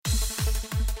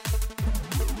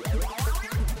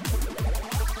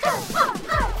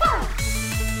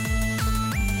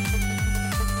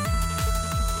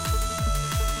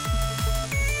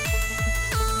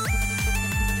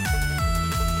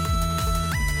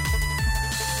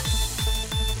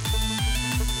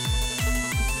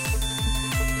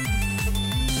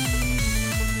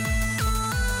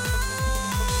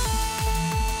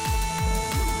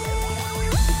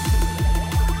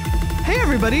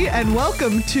everybody, and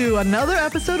welcome to another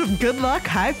episode of Good Luck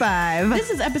High Five.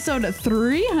 This is episode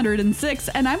 306,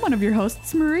 and I'm one of your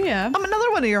hosts, Maria. I'm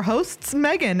another one of your hosts,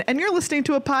 Megan, and you're listening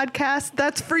to a podcast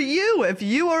that's for you if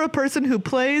you are a person who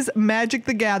plays Magic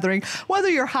the Gathering. Whether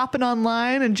you're hopping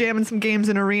online and jamming some games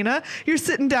in Arena, you're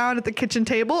sitting down at the kitchen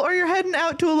table, or you're heading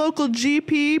out to a local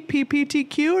GP,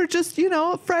 PPTQ, or just,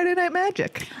 Friday Night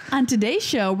Magic. On today's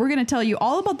show, we're going to tell you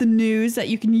all about the news that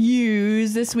you can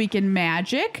use this week in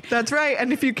Magic. That's right,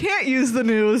 and if you can't use the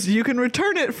news, you can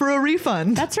return it for a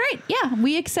refund. That's right. Yeah,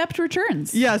 we accept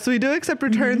returns. Yes, we do accept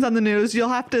returns on the news. You'll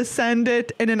have to send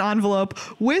it in an envelope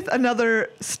with another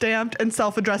stamped and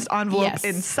self-addressed envelope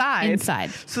inside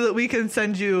so that we can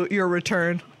send you your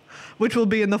return, which will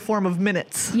be in the form of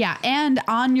minutes. Yeah, and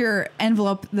on your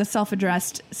envelope, the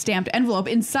self-addressed stamped envelope,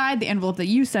 inside the envelope that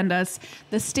you send us,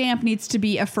 the stamp needs to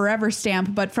be a forever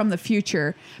stamp, but from the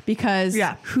future, because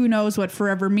who knows what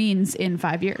forever means in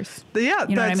 5 years. Yeah,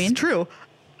 you know what I mean? True.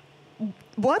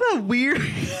 What a weird...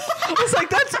 I was like,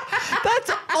 that's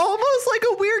almost like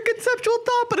a weird conceptual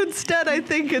thought, but instead I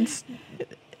think it's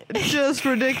just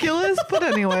ridiculous. But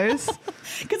anyways...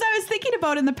 Because I was thinking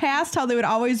about in the past how they would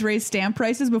always raise stamp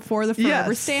prices before the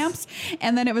forever stamps.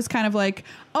 And then it was kind of like,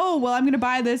 oh, well, I'm going to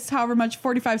buy this however much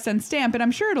 45-cent stamp, and I'm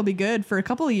sure it'll be good for a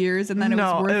couple of years. And then it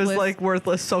was worthless. It was like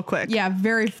worthless so quick. Yeah,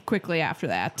 very quickly after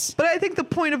that. But I think the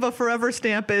point of a forever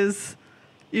stamp is,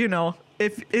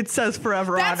 if it says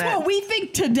forever on it. That's what we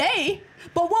think today.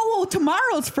 But what will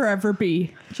tomorrow's forever be?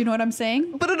 Do you know what I'm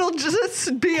saying? But it'll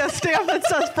just be a stamp that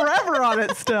says forever on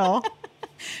it still.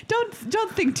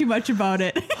 Don't think too much about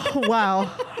it. Wow.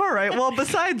 All right. Well,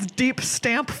 besides deep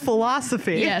stamp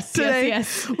philosophy, today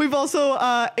we've also,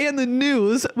 in the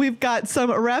news, we've got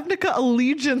some Ravnica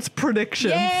Allegiance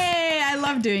predictions. Yay! I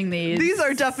love doing these. These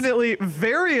are definitely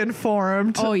very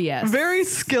informed. Oh, yes. Very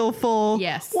skillful.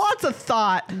 Yes. Lots of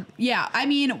thought. Yeah. I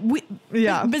mean,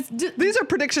 these are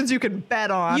predictions you can bet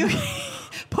on.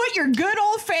 Put your good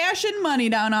old-fashioned money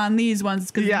down on these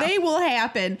ones because they will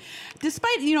happen.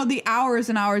 Despite, the hours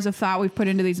and hours of thought we've put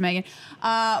into these, Megan,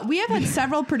 we have had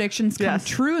several predictions come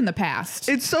true in the past.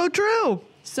 It's so true.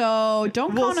 So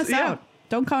don't count us out.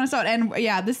 Don't count us out. And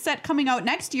this set coming out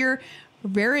next year,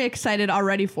 we're very excited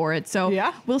already for it.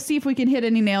 So we'll see if we can hit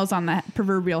any nails on that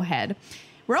proverbial head.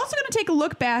 We're also going to take a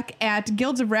look back at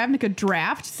Guilds of Ravnica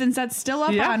Draft, since that's still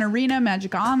up on Arena,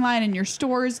 Magic Online, and your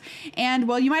stores. And,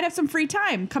 well, you might have some free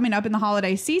time coming up in the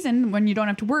holiday season when you don't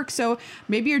have to work. So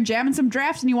maybe you're jamming some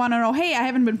drafts and you want to know, hey, I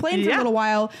haven't been playing for a little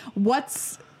while.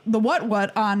 What's the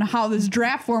what on how this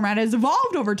draft format has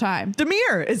evolved over time?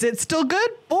 Dimir, is it still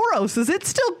good? Boros, is it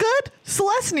still good?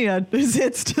 Celestia, is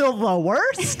it still the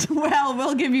worst? Well,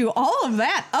 we'll give you all of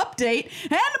that update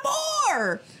and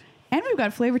more. And we've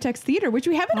got Flavor Text Theater, which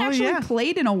we haven't actually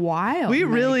played in a while. We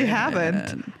really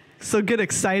haven't. So get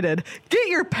excited. Get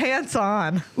your pants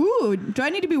on. Ooh, do I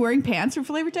need to be wearing pants for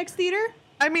Flavor Text Theater?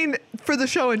 I mean, for the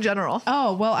show in general.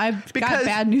 Oh, well, I've got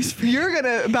bad news for you.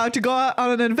 You're about to go out on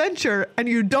an adventure, and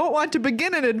you don't want to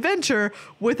begin an adventure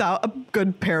without a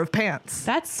good pair of pants.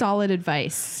 That's solid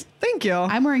advice. Thank you.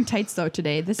 I'm wearing tights, though,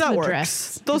 today. This is a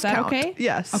dress. Those is that count. Okay?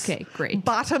 Yes. Okay, great.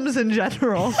 Bottoms in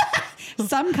general.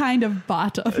 Some kind of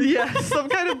bottom. Yes, some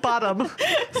kind of bottom.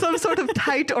 Some sort of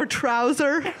tight or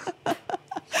trouser.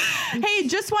 Hey,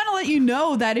 just want to let you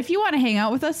know that if you want to hang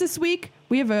out with us this week,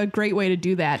 we have a great way to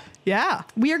do that. Yeah.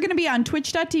 We are going to be on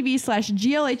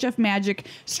twitch.tv/GLHF Magic,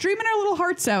 streaming our little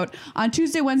hearts out on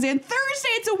Tuesday, Wednesday, and Thursday.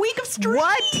 It's a week of streams.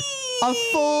 What? A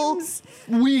full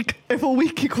week. If a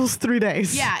week equals 3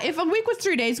 days. Yeah, if a week was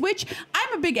 3 days, which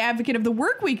I'm a big advocate of the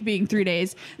work week being 3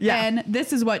 days, then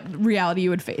this is what reality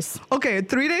you would face. Okay,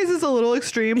 3 days is a little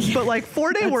extreme, but like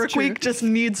 4-day work week just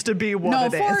needs to be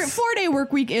what it is. 4-day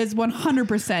work week is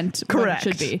 100% correct. What it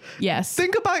should be. Yes.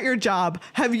 Think about your job.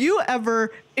 Have you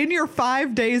ever, in your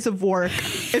 5 days of work,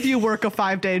 if you work a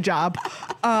 5-day job,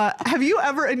 have you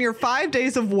ever in your 5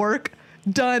 days of work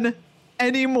done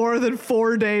any more than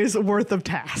 4 days worth of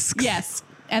tasks? Yes.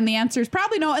 And the answer is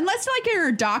probably no, unless like you're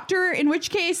a doctor, in which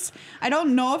case I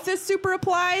don't know if this super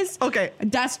applies. Okay. A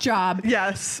desk job.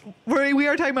 Yes. We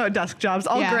are talking about desk jobs.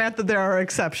 I'll grant that there are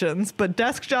exceptions, but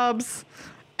desk jobs,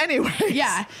 anyway.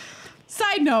 Yeah.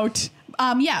 Side note.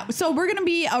 So we're going to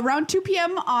be around 2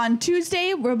 p.m. on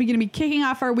Tuesday. We're going to be kicking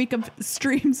off our week of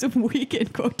streams, week in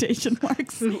quotation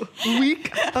marks.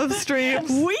 Week of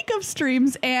streams. Week of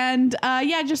streams. And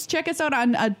just check us out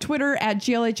on Twitter at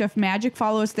GLHF Magic.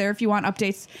 Follow us there if you want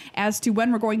updates as to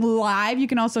when we're going live. You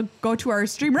can also go to our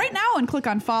stream right now and click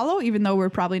on follow, even though we're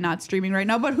probably not streaming right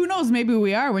now. But who knows? Maybe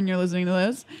we are when you're listening to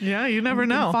this. Yeah, you never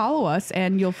know. Follow us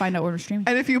and you'll find out when we're streaming.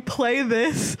 And if you play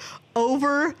this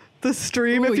over the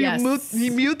stream. Ooh, if yes.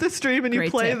 you mute the stream and you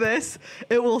Great play tip. this,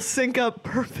 it will sync up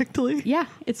perfectly. Yeah,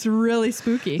 it's really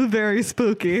spooky. Very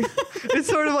spooky. It's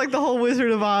sort of like the whole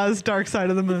Wizard of Oz Dark Side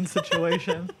of the Moon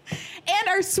situation. And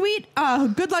our sweet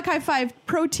Good Luck High Five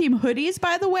Pro Team hoodies,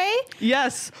 by the way.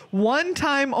 Yes,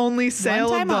 one-time only sale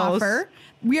One-time of those. offer.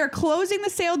 We are closing the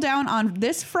sale down on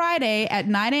this Friday at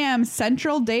 9 a.m.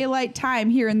 Central Daylight Time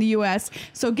here in the U.S.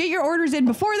 So get your orders in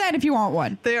before that if you want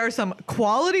one. They are some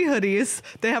quality hoodies.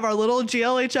 They have our little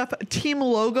GLHF team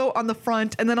logo on the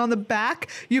front, and then on the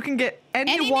back, you can get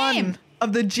any one name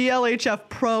of the GLHF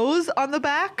pros on the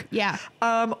back. Yeah.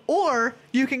 Or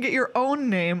you can get your own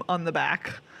name on the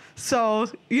back. So,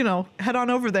 head on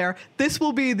over there. This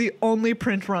will be the only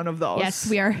print run of those. Yes,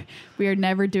 we are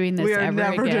never doing this ever again. We are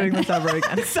never doing this ever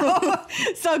again.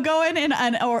 So go in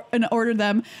and order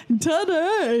them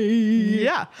today.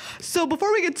 Yeah. So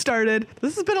before we get started,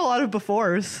 this has been a lot of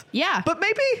befores. Yeah. But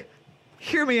maybe,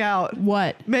 hear me out.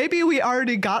 What? Maybe we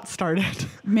already got started.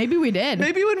 Maybe we did.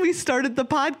 Maybe when we started the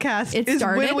podcast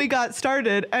when we got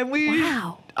started, and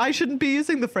I shouldn't be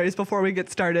using the phrase before we get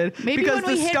started. Maybe because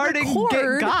when we the hit starting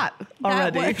record, got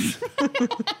already.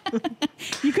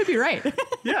 You could be right.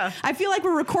 Yeah. I feel like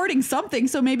we're recording something,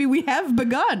 so maybe we have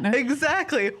begun.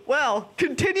 Exactly. Well,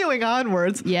 continuing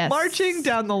onwards, Yes. marching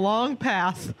down the long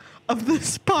path of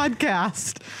this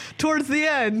podcast towards the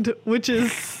end, which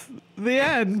is the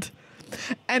end.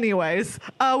 Anyways,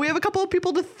 we have a couple of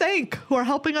people to thank who are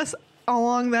helping us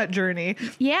along that journey.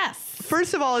 Yes.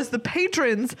 First of all is the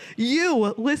patrons,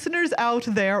 you listeners out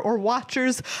there or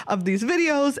watchers of these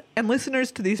videos and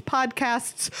listeners to these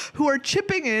podcasts who are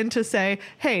chipping in to say,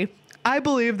 hey, I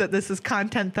believe that this is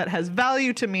content that has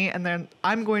value to me, and then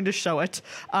I'm going to show it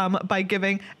by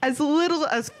giving as little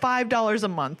as $5 a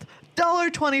month.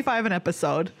 $1.25 an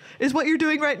episode. Is what you're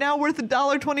doing right now worth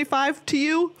 $1.25 to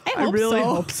you? I really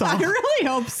hope so. I really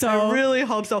hope so. I really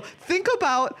hope so. Think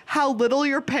about how little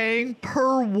you're paying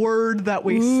per word that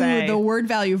we Ooh, say. the word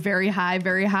value, very high,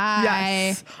 very high.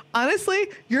 Yes. Honestly,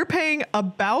 you're paying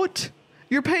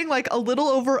like a little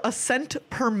over a cent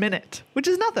per minute, which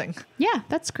is nothing. Yeah,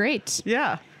 that's great.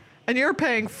 Yeah. And you're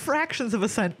paying fractions of a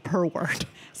cent per word.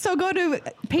 So go to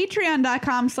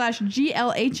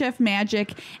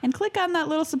patreon.com/GLHFmagic and click on that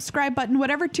little subscribe button.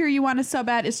 Whatever tier you want to sub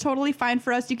at is totally fine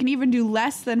for us. You can even do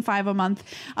less than $5 a month.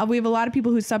 We have a lot of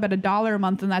people who sub at $1 a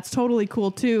month, and that's totally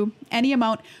cool too. Any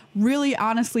amount really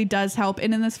honestly does help.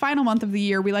 And in this final month of the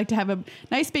year, we like to have a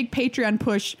nice big Patreon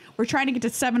push. We're trying to get to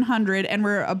 700 and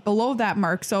we're below that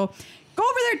mark. So go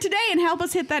over there today and help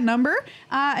us hit that number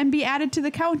and be added to the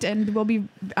count. And we'll be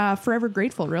forever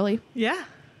grateful, really. Yeah.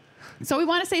 So we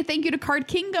want to say thank you to Card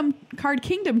Kingdom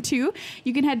too.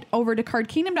 You can head over to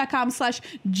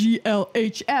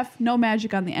cardkingdom.com/GLHF. No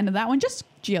magic on the end of that one, just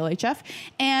GLHF,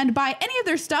 and buy any of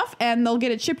their stuff, and they'll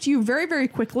get it shipped to you very, very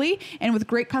quickly and with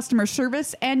great customer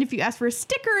service. And if you ask for a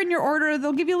sticker in your order,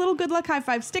 they'll give you a little Good Luck High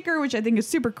Five sticker, which I think is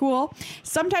super cool.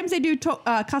 Sometimes they do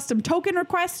custom token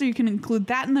requests, so you can include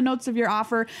that in the notes of your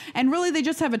offer. And really, they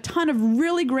just have a ton of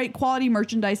really great quality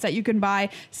merchandise that you can buy.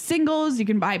 Singles, you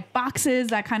can buy boxes,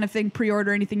 that kind of thing.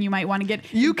 Pre-order anything you might want to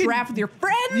get. You can draft with your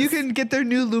friends. You can get their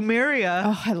new Lumeria.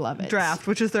 Oh, I love it. Draft,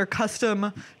 which is their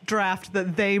custom draft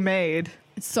that they made.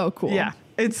 It's so cool. Yeah,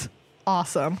 it's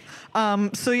awesome.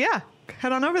 So yeah,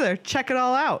 head on over there. Check it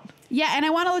all out. Yeah, and I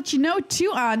want to let you know,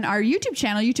 too, on our YouTube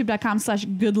channel,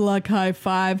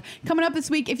 youtube.com/goodluckhighfive. Coming up this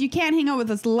week, if you can't hang out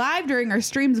with us live during our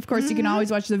streams, of course, you can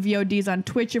always watch the VODs on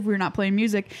Twitch if we're not playing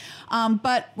music.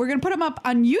 But we're going to put them up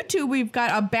on YouTube. We've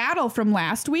got a battle from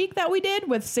last week that we did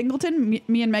with Singleton.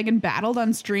 Me and Megan battled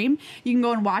on stream. You can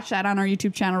go and watch that on our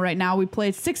YouTube channel right now. We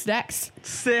played 6 decks.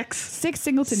 Six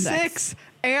Singleton decks.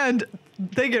 And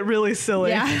they get really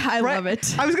silly. Yeah, I love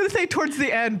it. I was going to say towards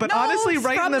the end, but no, honestly,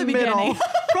 right in the middle,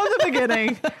 from the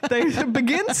beginning, they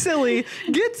begin silly,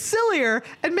 get sillier,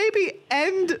 and maybe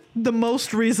end the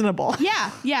most reasonable.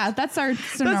 Yeah, that's our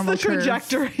normal the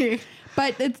trajectory. Curve.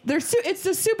 But it's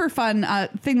a super fun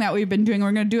thing that we've been doing.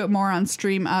 We're going to do it more on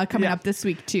stream coming up this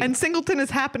week, too. And Singleton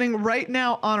is happening right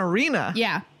now on Arena.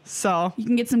 Yeah. So you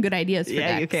can get some good ideas for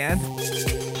decks. You can.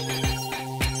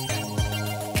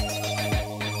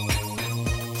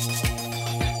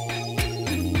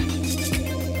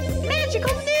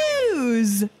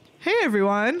 Hey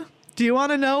everyone, do you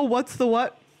want to know what's the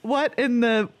what in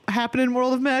the happening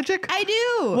world of magic? I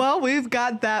do. Well, we've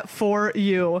got that for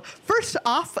you. First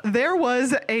off, there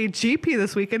was a GP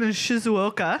this weekend in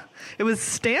Shizuoka. It was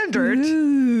standard.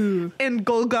 Ooh. And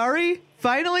Golgari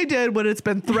finally did what it's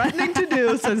been threatening to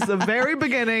do since the very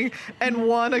beginning and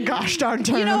won a gosh darn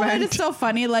tournament. You know what? It's so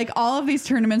funny. Like all of these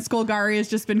tournaments, Golgari has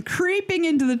just been creeping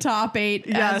into the top 8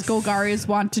 as Golgarians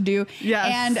want to do. Yes.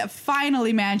 And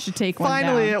finally managed to take one down.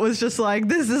 Finally, it was just like,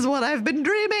 this is what I've been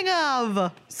dreaming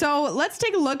of. So let's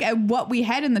take a look at what we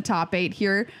had in the top 8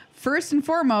 here. First and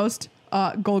foremost,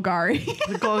 Golgari.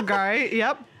 Golgari,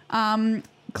 yep.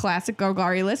 Classic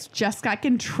Golgari list. Just got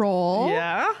Control.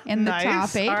 Yeah. In the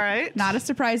top 8. All right. Not a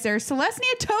surprise there.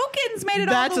 Celestia Tokens made it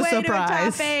all the way to the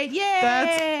top 8. Yay.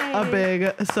 That's a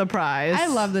big surprise. I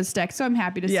love this deck, so I'm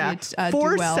happy to see it do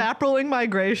 4 well. Sapperling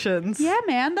Migrations. Yeah,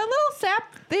 man. That little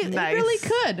sap, they really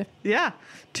could. Yeah.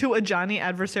 2 Ajani,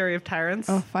 Adversary of Tyrants.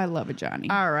 Oh, I love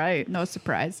Ajani. All right. No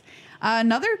surprise.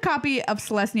 Another copy of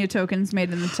Celestia Tokens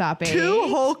made in the top 8. 2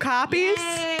 whole copies?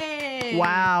 Yay.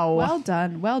 Wow. Well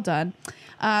done. Well done.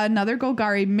 Another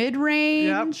Golgari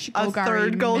mid-range. Yep. A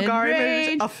third Golgari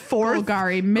mid-range. A fourth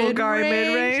Golgari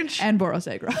mid-range. And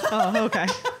Boros Aggro. Oh, okay.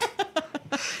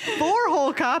 4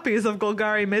 whole copies of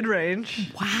Golgari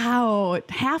mid-range. Wow.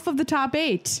 Half of the top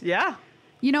 8. Yeah.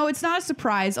 You know, it's not a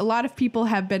surprise. A lot of people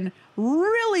have been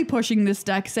really pushing this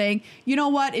deck saying, you know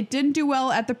what, it didn't do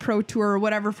well at the Pro Tour or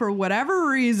whatever for whatever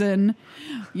reason.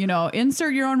 You know,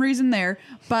 insert your own reason there.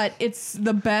 But it's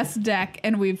the best deck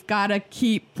and we've got to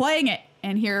keep playing it.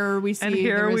 And here we see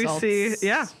the results.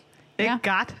 It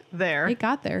got there. It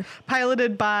got there.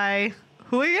 Piloted by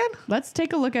who again? Let's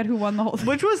take a look at who won the whole thing.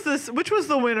 Which was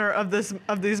the winner of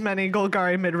these many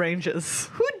Golgari mid-ranges?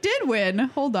 Who did win?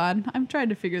 Hold on. I'm trying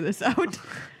to figure this out.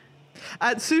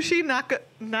 Atsushi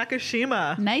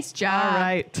Nakashima. Nice job. All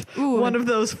right. Ooh. One of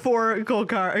those 4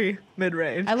 Golgari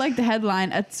mid-range. I like the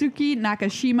headline, Atsuki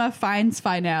Nakashima finds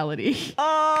finality.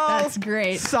 Oh, that's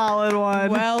great. Solid one.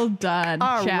 Well done,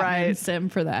 All Chapman right. Sim,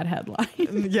 for that headline.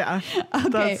 Yeah.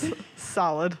 Okay. That's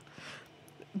solid.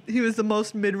 He was the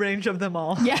most mid-range of them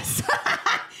all. Yes.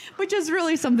 Which is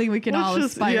really something we can all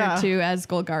aspire to as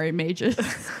Golgari mages.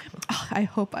 Oh, I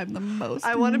hope I'm the most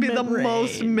I want to be the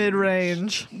most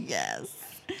mid-range. Yes.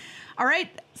 All right.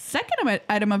 Second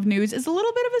item of news is a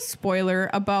little bit of a spoiler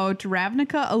about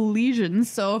Ravnica Elysian.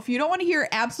 So if you don't want to hear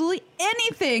absolutely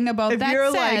anything about that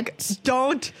you're set, like,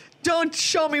 don't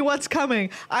show me what's coming.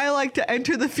 I like to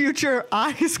enter the future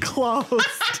eyes closed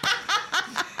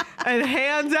and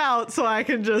hands out so I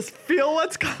can just feel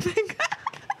what's coming.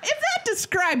 If that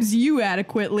describes you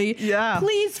adequately,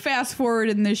 please fast forward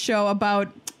in this show about,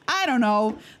 I don't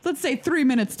know, let's say 3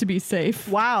 minutes to be safe.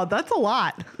 Wow, that's a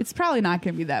lot. It's probably not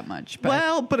going to be that much.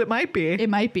 But but it might be. It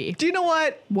might be. Do you know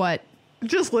what? What?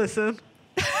 Just listen.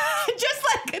 Just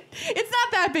like, it's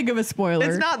not that big of a spoiler.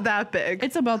 It's not that big.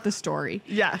 It's about the story.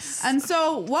 Yes. And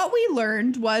so what we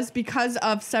learned was because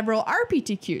of several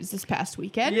RPTQs this past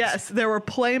weekend. Yes, there were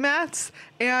playmats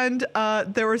and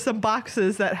there were some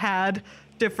boxes that had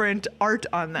different art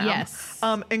on them. Yes.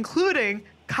 Including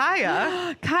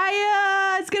Kaya.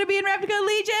 Kaya is going to be in Ravnica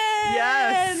Legion.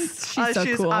 Yes. She's so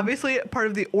she's cool. obviously part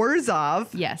of the Orzhov.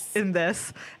 Yes. In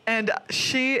this. And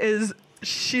she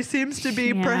seems to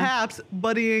be perhaps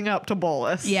buddying up to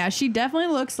Bolas. Yeah, she definitely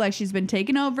looks like she's been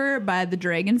taken over by the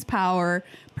dragon's power,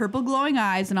 purple glowing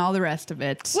eyes, and all the rest of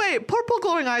it. Wait, purple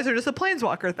glowing eyes are just a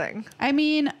planeswalker thing. I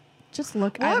mean, just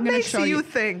look. What makes you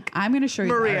think? I'm going to show you.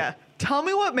 Maria, tell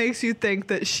me what makes you think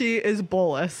that she is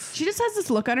Bolas. She just has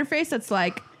this look on her face that's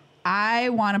like, I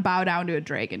want to bow down to a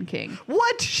Dragon King.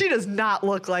 What? She does not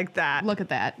look like that. Look at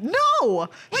that. No.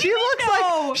 She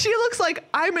looks like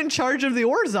I'm in charge of the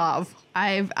Orzhov.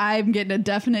 I'm getting a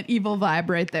definite evil vibe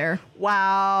right there.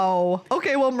 Wow.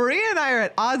 Okay, well, Maria and I are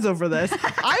at odds over this.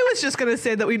 I was just going to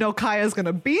say that we know Kaya's going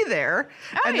to be there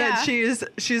that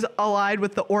she's allied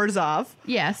with the Orzhov.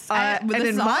 Yes. And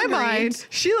in my mind,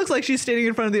 she looks like she's standing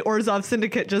in front of the Orzhov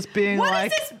Syndicate just being what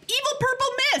like... What is this evil purple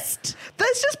mist?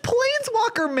 That's just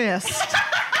Planeswalker mist.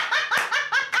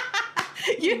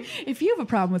 If you have a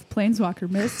problem with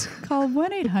Planeswalker mist, call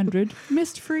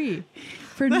 1-800-MIST-FREE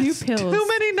for new pills. Too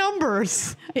many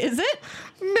numbers. Is it?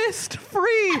 Mist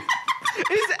free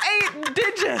is 8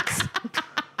 digits.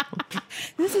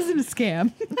 This isn't a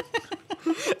scam.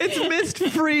 It's mist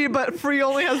free, but free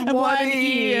only has one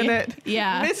E in it.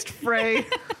 Yeah. Mist free.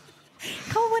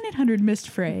 Call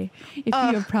 1-800-MIST-FREE if you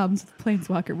have problems with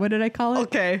Planeswalker. What did I call it?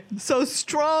 Okay, so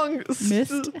strong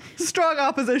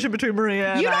opposition between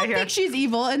Maria and I here. You don't here. think she's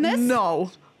evil in this?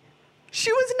 No.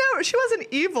 She wasn't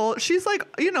evil. She's like,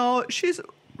 she's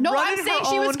No, I'm saying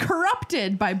she was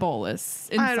corrupted by Bolas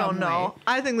in some way. I don't know.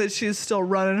 I think that she's still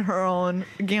running her own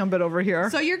gambit over here.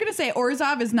 So you're going to say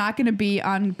Orzhov is not going to be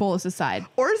on Bolas' side?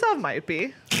 Orzhov might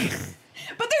be.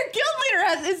 But their guild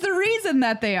leader is the reason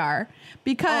that they are.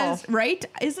 Because, right?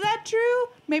 Is that true?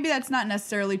 Maybe that's not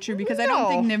necessarily true because I don't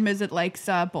think Niv Mizzet likes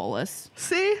Bolas.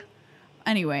 See?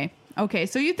 Anyway. Okay,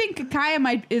 so you think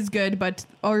Kaya is good, but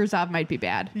Orzhov might be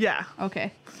bad. Yeah.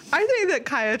 Okay. I think that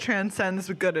Kaya transcends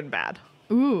good and bad.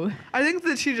 Ooh. I think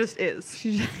that she just is.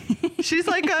 She's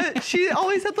like she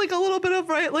always had like a little bit of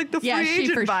the free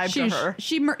agent vibe to her.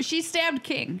 She stabbed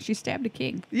King. She stabbed a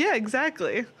king. Yeah,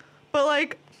 exactly.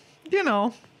 But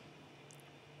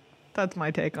that's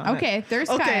my take on it. Okay, there's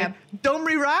Kaya.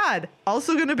 Domri Rad,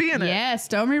 also going to be in it. Yes,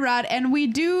 Domri Rad. And we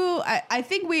do, I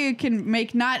think we can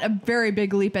make not a very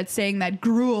big leap at saying that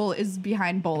Gruul is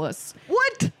behind Bolas.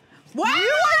 What? Wow!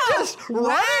 You are just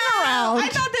running around. I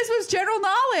thought this was general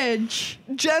knowledge.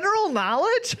 General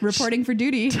knowledge? Reporting for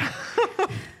duty.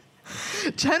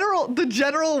 The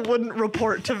general wouldn't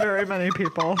report to very many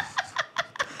people.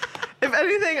 If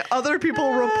anything, other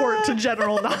people report to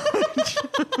general knowledge.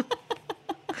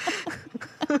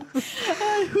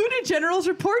 Who do generals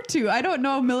report to? I don't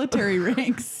know military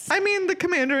ranks. I mean, the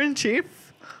commander-in-chief.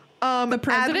 The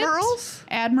president? Admirals?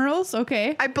 Admirals,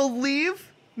 okay. I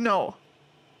believe. No.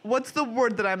 What's the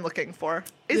word that I'm looking for?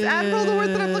 Is admiral the word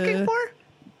that I'm looking for?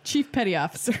 Chief petty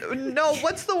officer. No,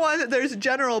 what's the one? There's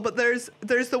general, but there's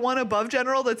the one above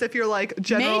general that's if you're like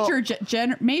general.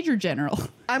 Major general.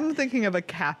 I'm thinking of a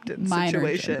captain Minor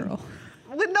situation. General.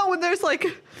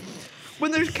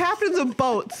 When there's captains of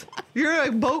boats, you're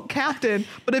a boat captain.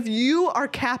 But if you are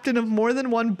captain of more than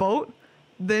one boat,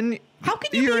 then how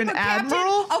can you you're be an a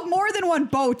admiral captain of more than one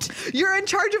boat? You're in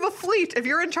charge of a fleet. If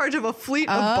you're in charge of a fleet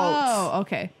of boats. Oh,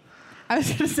 okay. I was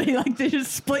going to say, they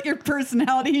just split your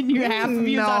personality and you half of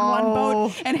you's on one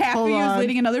boat and half of you is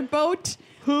leading another boat.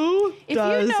 Who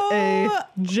does a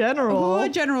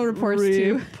general reports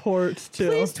to?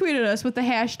 Please tweet at us with the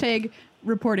hashtag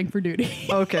reporting for duty.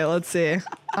 Okay, let's see.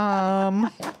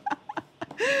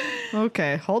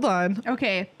 Okay, hold on.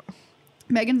 Okay.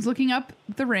 Megan's looking up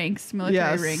the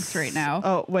military ranks right now.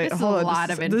 Oh, wait, hold on. This is a lot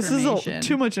of information. This is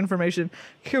too much information.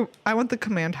 Here, I want the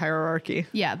command hierarchy.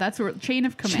 Yeah, that's where chain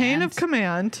of command. Chain of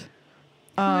command.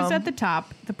 Who's at the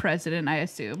top? The president, I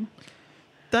assume.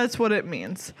 That's what it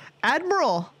means.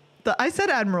 Admiral. I said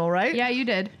admiral, right? Yeah, you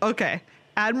did. Okay.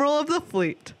 Admiral of the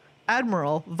fleet.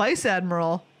 Admiral. Vice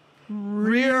admiral.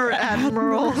 Rear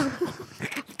admiral.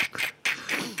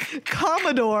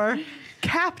 Commodore.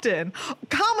 Captain.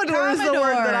 Commodore is the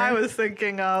word that I was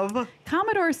thinking of.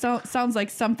 Commodore sounds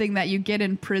like something that you get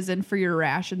in prison for your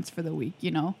rations for the week, you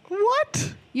know?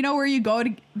 What? You know where you go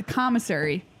to the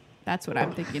commissary. That's what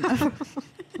I'm thinking of.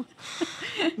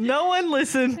 No one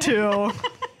listened to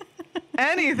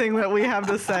anything that we have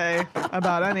to say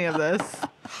about any of this.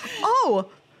 Oh,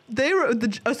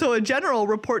 so a general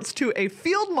reports to a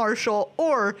field marshal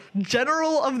or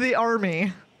general of the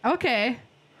army. Okay.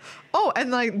 Oh,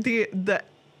 and the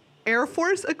Air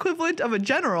Force equivalent of a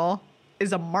general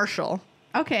is a marshal.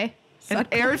 Okay. An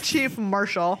Air Chief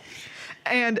Marshal.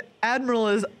 And admiral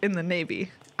is in the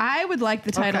Navy. I would like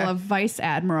the title of Vice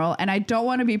Admiral, and I don't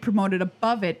want to be promoted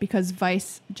above it because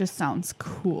Vice just sounds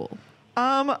cool.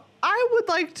 I would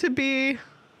like to be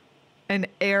an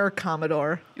Air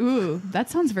Commodore. Ooh, that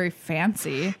sounds very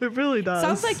fancy. It really does.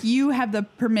 Sounds like you have the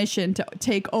permission to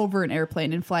take over an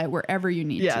airplane and fly it wherever you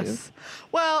need to. Yes.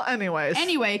 Well, anyways.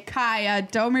 Anyway, Kaya,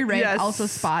 Domri Rad also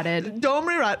spotted.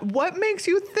 Domri Rad. What makes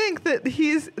you think that the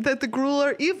Gruul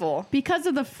are evil? Because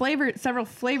of the several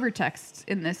flavor texts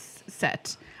in this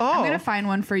set. Oh. I'm going to find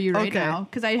one for you right now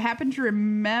because I happen to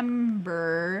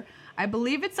remember, I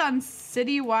believe it's on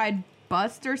Citywide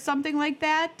Bust or something like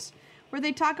that, where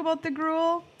they talk about the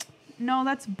Gruul. No,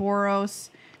 that's Boros.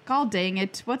 God dang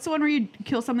it. What's the one where you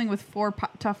kill something with 4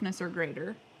 toughness or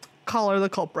greater? Collar the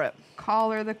culprit.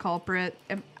 Collar the culprit.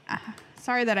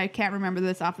 Sorry that I can't remember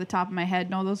this off the top of my head.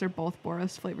 No, those are both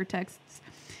Boros flavor texts.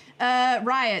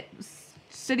 Riot.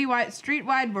 Citywide,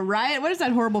 streetwide, Riot. What is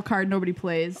that horrible card nobody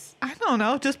plays? I don't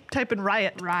know. Just type in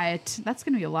Riot. Riot. That's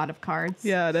going to be a lot of cards.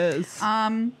 Yeah, it is.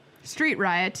 Street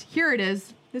Riot. Here it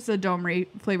is. This is a Domri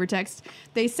flavor text.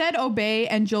 They said obey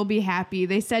and you'll be happy.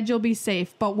 They said you'll be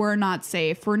safe, but we're not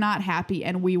safe. We're not happy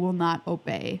and we will not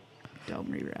obey.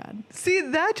 Domri Rad. See,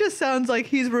 that just sounds like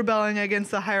he's rebelling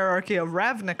against the hierarchy of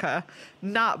Ravnica,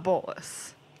 not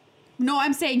Bolas. No,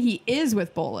 I'm saying he is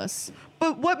with Bolas.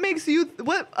 But what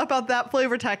about that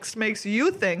flavor text makes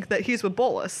you think that he's with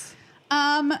Bolas?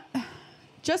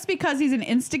 Just because he's an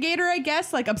instigator, I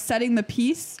guess, like upsetting the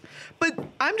peace. But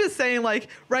I'm just saying,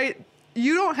 right,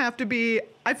 you don't have to be,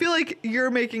 I feel like you're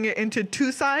making it into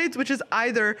two sides, which is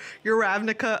either you're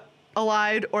Ravnica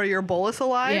allied or you're Bolas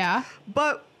allied. Yeah.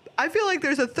 But I feel like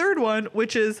there's a third one,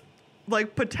 which is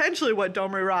like potentially what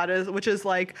Domri Rod is, which is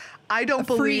like, I don't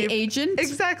believe free agent.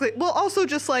 Exactly. Well, also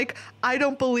just like, I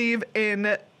don't believe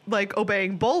in like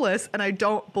obeying Bolus, and I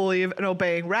don't believe in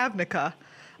obeying Ravnica.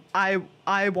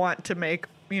 I want to make,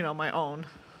 my own.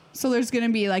 So there's going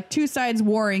to be like two sides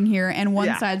warring here, and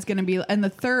one side's going to be, and the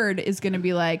third is going to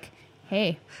be like,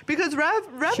 hey, because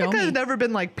Ravnica has never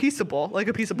been like peaceable, like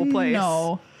a peaceable place.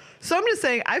 No. So I'm just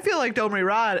saying, I feel like Domri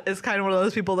Rod is kind of one of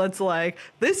those people that's like,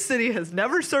 this city has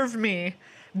never served me,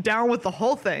 down with the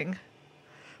whole thing.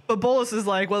 But Bolus is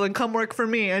like, well, then come work for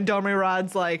me. And Domri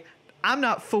Rod's like, I'm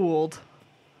not fooled.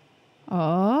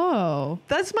 Oh.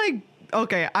 That's my...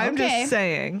 Okay, I'm just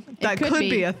saying that could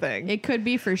be a thing. It could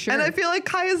be for sure. And I feel like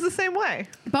Kai is the same way.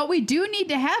 But we do need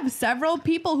to have several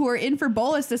people who are in for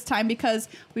Bolus this time, because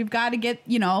we've got to get,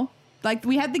 like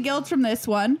we had the guilds from this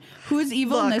one. Who's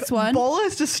evil in this one?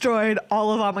 Bolus destroyed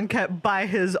all of Amonkhet by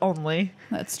his only.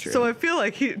 That's true. So I feel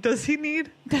like does he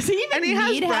even and he has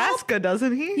need help? Vraska,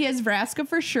 doesn't he? He has Vraska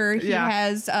for sure. He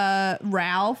has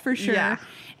Ral for sure. Yeah.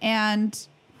 And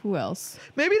who else?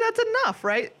 Maybe that's enough,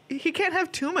 right? He can't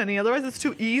have too many, otherwise it's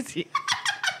too easy.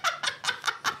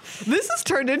 This has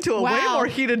turned into a way more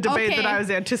heated debate than I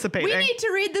was anticipating. We need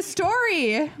to read the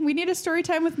story. We need a story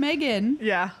time with Megan.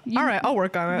 Yeah. All right, I'll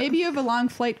work on it. Maybe you have a long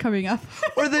flight coming up.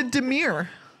 Or the Dimir.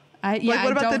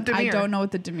 What about the Dimir? I don't know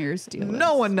what the Dimir's deal is.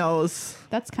 No one knows.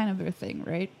 That's kind of their thing,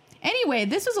 right? Anyway,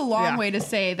 this was a long way to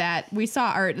say that we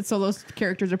saw art, so those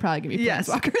characters are probably going to be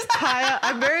Planeswalkers. Kaya,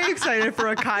 I'm very excited for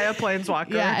a Kaya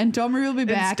Planeswalker. Yeah, and Domri will be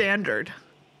back. Standard.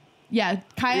 Yeah,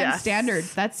 Kaya and Standard.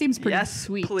 That seems pretty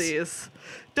sweet. Yes, please.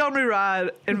 Domri Rod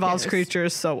involves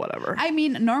creatures, so whatever. I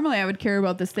mean, normally I would care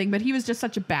about this thing, but he was just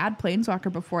such a bad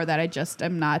Planeswalker before that I just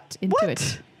am not into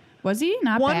it. Was he?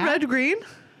 Not bad? One red-green?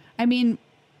 I mean...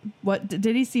 What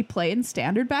did he see play in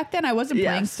Standard back then? I wasn't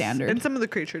playing Standard. In some of the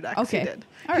creature decks, he did.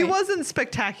 All right. He wasn't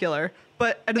spectacular,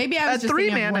 but at 3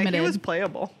 mana, he was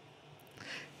playable.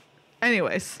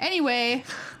 Anyway,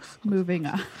 moving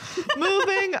on.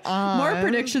 Moving on. More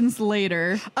predictions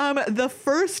later. The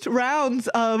first rounds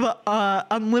of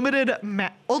Unlimited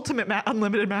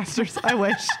Masters. I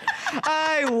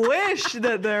wish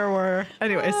that there were.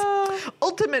 Anyways,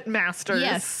 Ultimate Masters.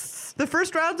 Yes. The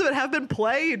first rounds of it have been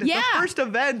played. Yeah. The first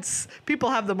events. People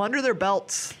have them under their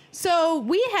belts. So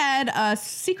we had a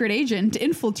secret agent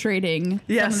infiltrating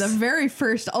some of the very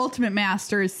first Ultimate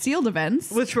Masters sealed events.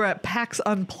 Which were at PAX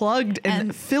Unplugged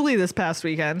in Philly this past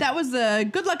weekend. That was the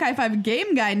Good Luck i5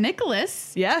 game guy,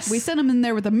 Nicholas. Yes. We sent him in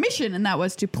there with a mission, and that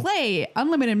was to play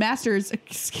Unlimited Masters.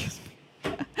 Excuse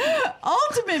me.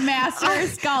 Ultimate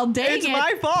Masters. God dang it. It's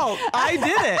my fault. I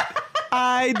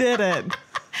did it.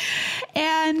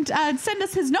 And send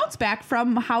us his notes back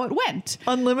from how it went.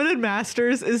 Unlimited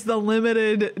Masters is the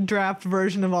limited draft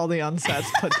version of all the unsets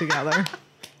put together.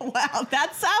 Wow,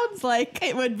 that sounds like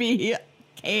it would be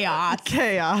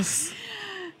chaos.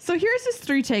 So here's his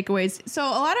 3 takeaways. So a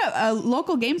lot of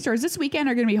local game stores this weekend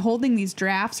are going to be holding these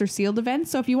drafts or sealed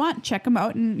events. So if you want, check them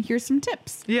out, and here's some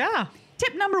tips. Yeah.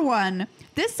 Tip number 1.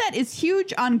 This set is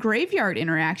huge on graveyard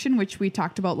interaction, which we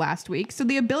talked about last week. So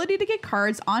the ability to get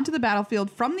cards onto the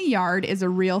battlefield from the yard is a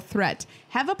real threat.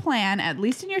 Have a plan, at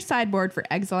least in your sideboard, for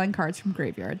exiling cards from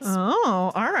graveyards.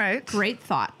 Oh, all right. Great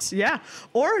thought. Yeah.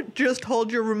 Or just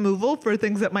hold your removal for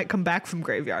things that might come back from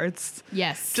graveyards.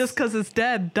 Yes. Just because it's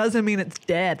dead doesn't mean it's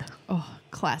dead. Oh,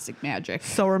 classic Magic.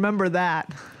 So remember that.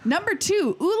 Number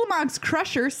 2, Ulamog's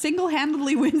Crusher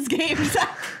single-handedly wins games.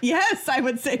 Yes, I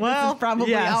would say this has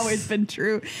probably always been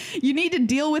true. You need to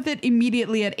deal with it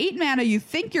immediately. At 8 mana, you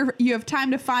think you have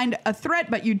time to find a threat,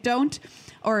 but you don't.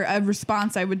 Or a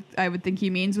response, I would think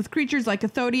he means. With creatures like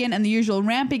Cathodian and the usual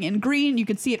ramping in green, you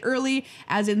could see it early,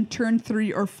 as in turn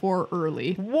 3 or 4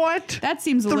 early. What? That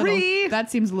seems a little.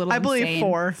 I believe insane.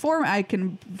 4. 4 I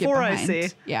can get 4 behind. I see.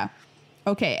 Yeah.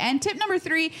 Okay, and tip number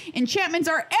 3, enchantments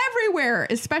are everywhere,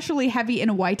 especially heavy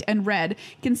in white and red.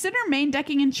 Consider main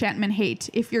decking enchantment hate.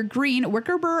 If you're green,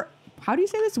 Wickerbow, how do you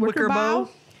say this? Wickerbow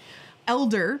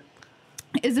Elder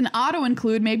is an auto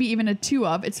include, maybe even a 2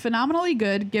 of. It's phenomenally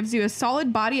good, gives you a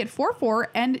solid body at 4/4,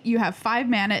 and you have 5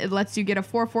 mana. It lets you get a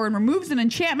 4/4 and removes an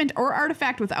enchantment or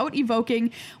artifact without evoking,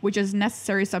 which is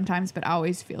necessary sometimes, but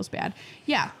always feels bad.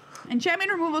 Yeah,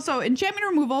 enchantment removal. So enchantment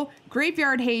removal,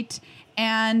 graveyard hate,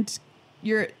 and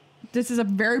this is a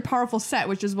very powerful set,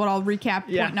 which is what I'll recap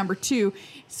point number 2.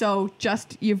 So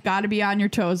you've got to be on your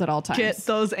toes at all times. Get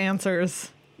those answers.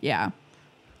 Yeah.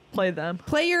 Play them.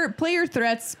 Play your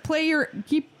threats.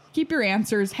 Keep your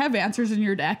answers. Have answers in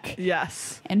your deck.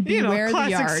 Yes. And beware the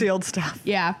yard. Classic sealed stuff.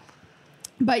 Yeah.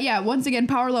 But yeah, once again,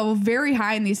 power level very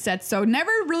high in these sets. So never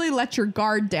really let your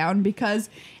guard down because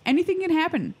anything can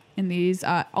happen in these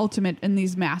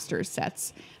these Masters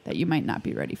sets that you might not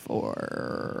be ready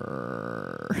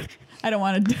for. I don't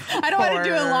want to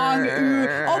do a long ooh.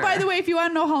 Oh, by the way, if you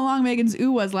want to know how long Megan's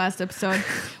ooh was last episode,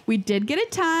 we did get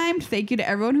it timed. Thank you to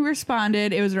everyone who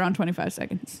responded. It was around 25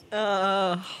 seconds.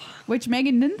 Which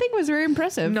Megan didn't think was very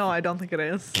impressive. No, I don't think it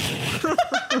is.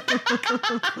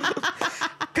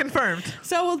 Confirmed.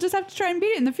 So we'll just have to try and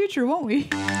beat it in the future, won't we?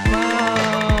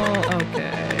 Well,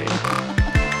 okay.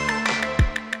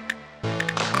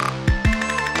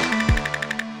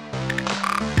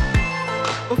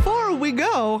 Before we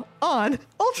go on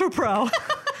Ultra Pro.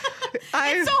 It's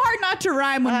so hard not to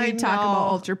rhyme when we talk about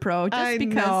Ultra Pro, just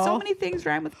because so many things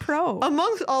rhyme with pro.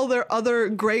 Amongst all their other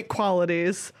great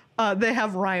qualities, they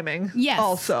have rhyming. Yes,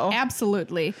 also,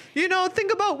 absolutely. You know,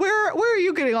 think about where are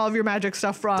you getting all of your magic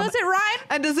stuff from? Does it rhyme?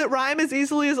 And does it rhyme as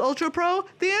easily as Ultra Pro?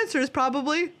 The answer is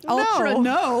probably Ultra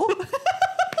no.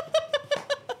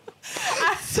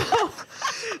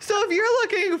 So if you're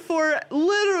looking for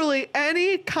literally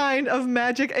any kind of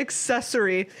magic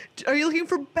accessory, are you looking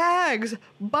for bags,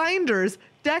 binders,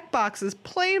 deck boxes,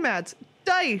 playmats,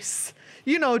 dice,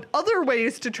 you know, other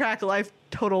ways to track life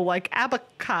total like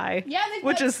abaci,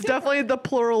 which is definitely the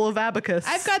plural of abacus.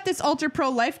 I've got this Ultra Pro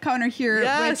life counter here,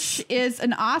 which is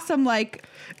an awesome, like...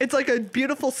 It's like a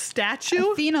beautiful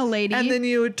statue. Athena lady. And then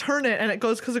you turn it and it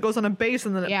goes, because it goes on a base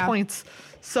and then it points.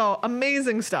 So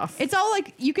amazing stuff. It's all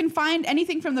like, you can find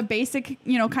anything from the basic,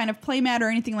 you know, kind of playmat or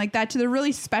anything like that to the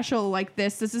really special like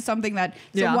this. This is something that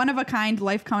it's a one-of-a-kind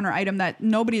life counter item that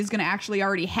nobody is going to actually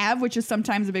already have, which is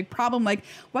sometimes a big problem. Like,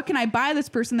 what can I buy this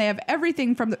person? They have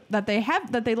everything from that they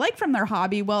like from their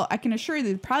hobby. Well, I can assure you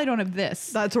they probably don't have this.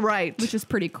 That's right. Which is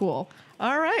pretty cool.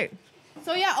 All right.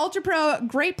 So yeah, Ultra Pro,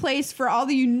 great place for all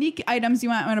the unique items you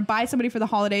want to buy somebody for the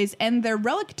holidays, and their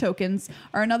relic tokens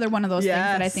are another one of those things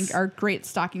that I think are great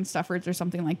stocking stuffers or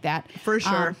something like that. For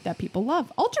sure. That people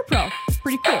love. Ultra Pro,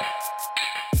 pretty cool.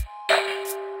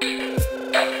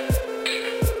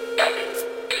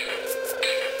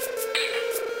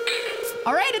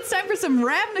 All right, it's time for some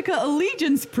Ravnica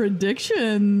Allegiance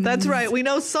predictions. That's right. We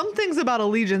know some things about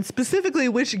Allegiance, specifically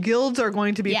which guilds are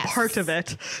going to be part of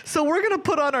it. So we're going to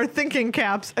put on our thinking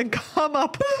caps and come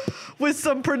up with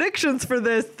some predictions for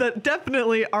this that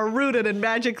definitely are rooted in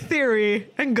magic theory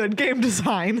and good game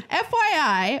design.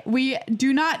 FYI, we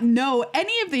do not know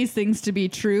any of these things to be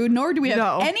true, nor do we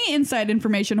have any inside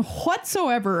information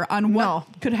whatsoever on what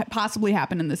could possibly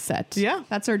happen in this set. Yeah.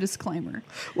 That's our disclaimer.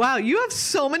 Wow, you have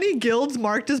so many guilds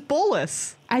marked as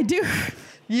Bolas. I do.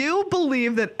 You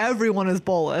believe that everyone is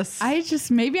Bolas.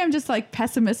 Maybe I'm just like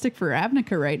pessimistic for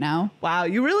Ravnica right now. Wow,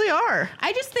 you really are.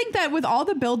 I just think that with all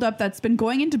the buildup that's been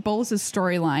going into Bolas's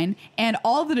storyline and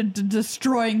all the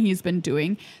destroying he's been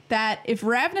doing, that if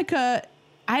Ravnica,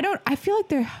 I feel like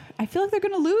they're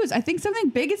going to lose. I think something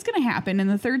big is going to happen in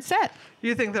the third set.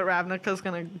 You think that Ravnica's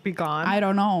going to be gone? I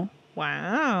don't know.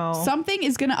 Wow. Something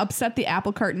is going to upset the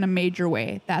apple cart in a major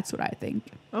way. That's what I think.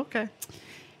 Okay.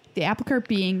 The apple cart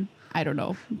being, I don't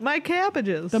know. My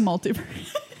cabbages. The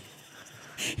multiverse.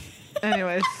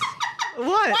 Anyways.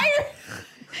 What?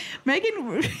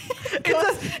 Megan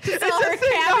it's her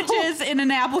cabbages in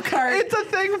an apple cart. It's a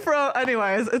thing from,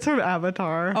 anyways, it's from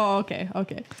Avatar. Oh, okay.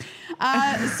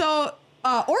 So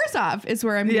Orzhov is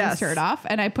where I'm going to start off,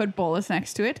 and I put Bolas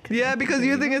next to it. Yeah, because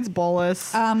you think it's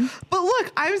Bolas. But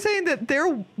look, I'm saying that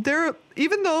they're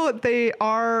even though they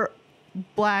are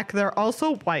black, they're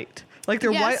also white. Like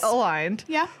they're white aligned.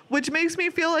 Yeah. Which makes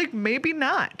me feel like maybe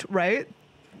not, right?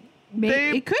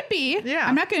 Maybe it could be. Yeah.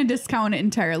 I'm not going to discount it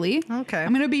entirely. Okay.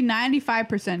 I'm going to be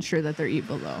 95% sure that they're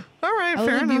evil, though. All right,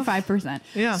 fair enough. I'll give you 5%.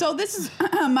 Yeah. So this is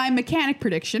my mechanic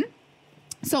prediction.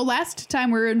 So last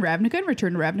time we were in Ravnica, in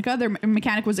Return to Ravnica, their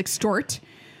mechanic was Extort,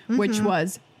 which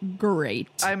was great.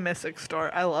 I miss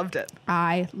Extort. I loved it.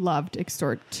 I loved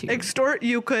Extort too. Extort,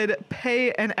 you could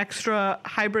pay an extra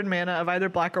hybrid mana of either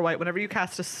black or white whenever you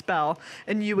cast a spell,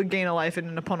 and you would gain a life and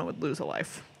an opponent would lose a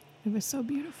life. It was so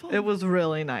beautiful. It was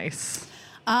really nice.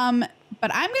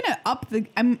 But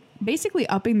I'm basically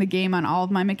upping the game on all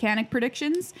of my mechanic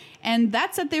predictions. And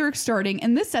that set they were extorting.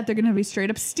 In this set, they're going to be straight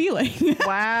up stealing.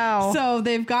 Wow. So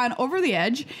they've gone over the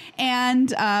edge. And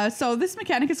so this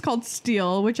mechanic is called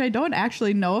steal, which I don't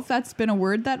actually know if that's been a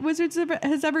word that Wizards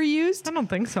has ever used. I don't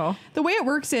think so. The way it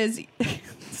works is...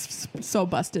 so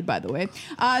busted, by the way.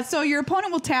 So your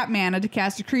opponent will tap mana to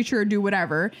cast a creature or do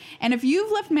whatever. And if you've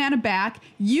left mana back,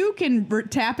 you can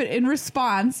tap it in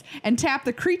response and tap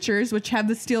the creatures, which have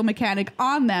the steal mechanic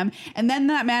on them. And then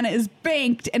that mana is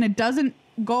banked and it doesn't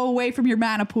go away from your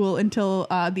mana pool until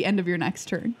the end of your next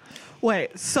turn.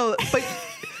 Wait, so, but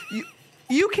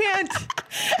you can't,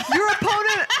 your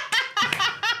opponent...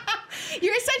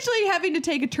 You're essentially having to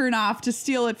take a turn off to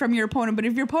steal it from your opponent, but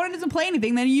if your opponent doesn't play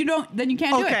anything, then you can't do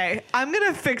it. Okay, I'm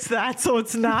gonna fix that so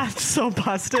it's not so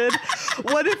busted.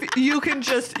 What if you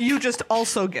just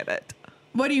also get it?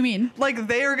 What do you mean? Like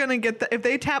they are gonna get if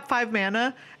they tap 5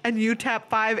 mana and you tap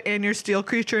 5 and your steal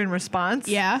creature in response.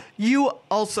 Yeah. You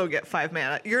also get 5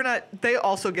 mana. They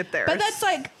also get theirs. But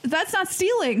that's not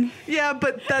stealing. Yeah,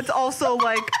 but that's also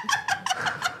like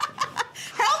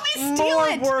help me steal more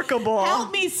it. Workable.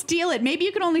 Help me steal it. Maybe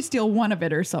you can only steal one of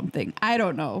it or something. I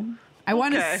don't know. I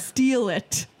want to steal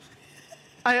it.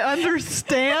 I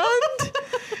understand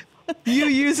you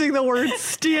using the word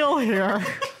steal here.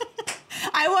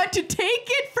 I want to take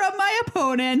it from my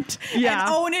opponent and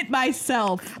own it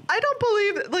myself. I don't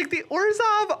believe like the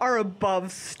Orzhov are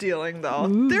above stealing though.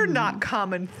 Ooh. They're not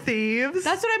common thieves.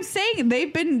 That's what I'm saying.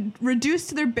 They've been reduced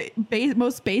to their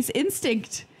most base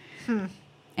instinct.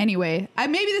 Anyway,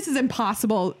 maybe this is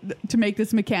impossible to make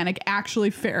this mechanic actually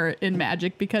fair in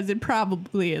Magic because it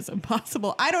probably is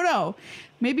impossible. I don't know.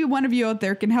 Maybe one of you out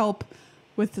there can help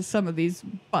with some of these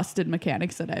busted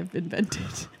mechanics that I've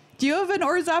invented. Do you have an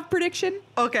Orzhov prediction?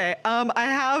 Okay, I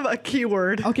have a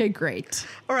keyword. Okay, great.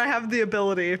 Or I have the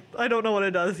ability. I don't know what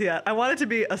it does yet. I want it to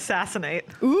be assassinate.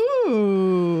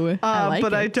 Ooh, I like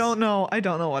but it. I don't know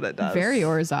what it does. Very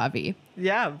Orzhov-y.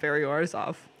 Yeah, very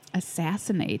Orzhov.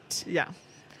 Assassinate. Yeah.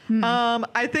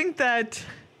 I think that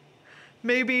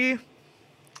maybe.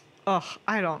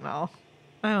 I don't know.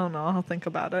 I'll think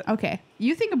about it. Okay,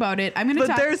 you think about it. I'm gonna.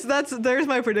 But there's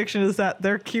my prediction is that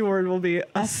their keyword will be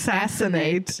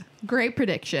assassinate. Great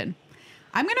prediction.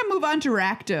 I'm gonna move on to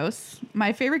Rakdos,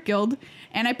 my favorite guild,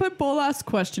 and I put Bolas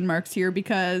question marks here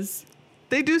because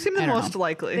they do seem the most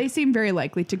likely. They seem very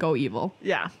likely to go evil.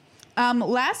 Yeah.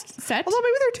 Last set. Although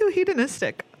maybe they're too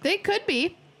hedonistic. They could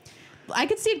be. I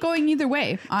could see it going either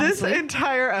way, honestly. This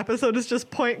entire episode is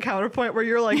just point counterpoint where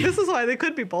you're like, this is why they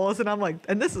could be Bolas, and I'm like,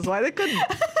 and this is why they couldn't.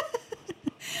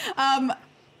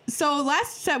 So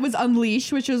last set was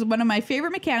Unleash, which was one of my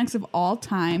favorite mechanics of all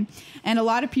time. And a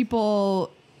lot of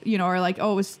people, are like,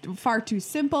 oh, it was far too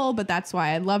simple, but that's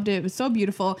why I loved it. It was so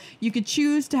beautiful. You could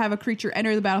choose to have a creature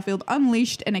enter the battlefield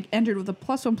unleashed, and it entered with a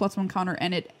 +1/+1 counter,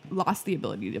 and it lost the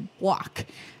ability to block.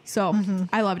 So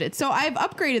I loved it. So I've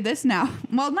upgraded this now.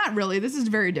 Well, not really. This is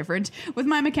very different with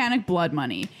my mechanic Blood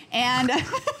Money. And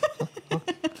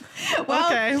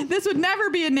this would never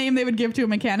be a name they would give to a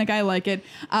mechanic. I like it.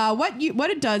 What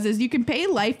it does is you can pay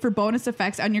life for bonus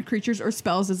effects on your creatures or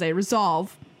spells as they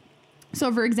resolve.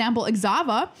 So, for example,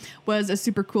 Exava was a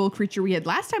super cool creature we had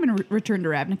last time in Return to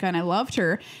Ravnica, and I loved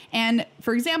her. And,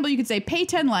 for example, you could say pay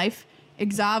 10 life,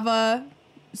 Exava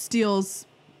steals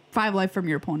 5 life from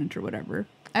your opponent or whatever.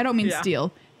 I don't mean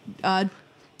steal.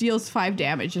 Deals 5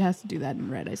 damage. It has to do that in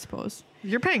red, I suppose.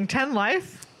 You're paying 10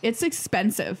 life? It's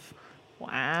expensive.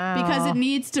 Wow. Because it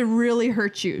needs to really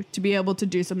hurt you to be able to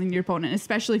do something to your opponent,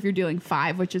 especially if you're dealing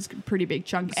 5, which is a pretty big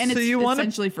chunk. And so it's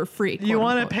essentially for free. You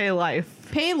want to pay life.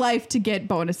 Pay life to get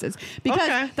bonuses.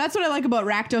 Because that's what I like about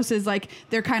Rakdos is like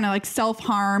they're kind of like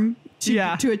self-harm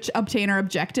to obtain our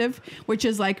objective, which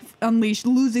is like Unleash,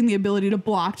 losing the ability to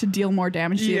block to deal more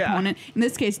damage to the opponent. In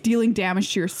this case, dealing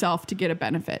damage to yourself to get a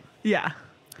benefit. Yeah.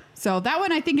 So that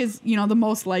one I think is, the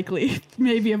most likely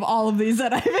maybe of all of these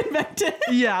that I've invented.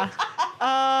 Yeah.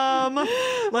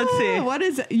 Let's see. What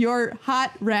is your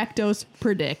hot Rakdos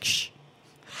prediction?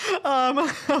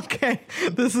 Okay.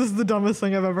 This is the dumbest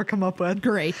thing I've ever come up with.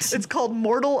 Great. It's called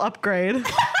Mortal Upgrade.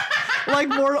 like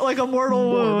a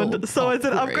mortal wound. So it's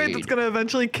an upgrade that's going to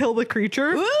eventually kill the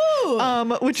creature.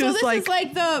 Ooh. Which is like... this is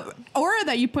like the aura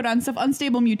that you put on stuff,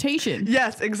 Unstable Mutation.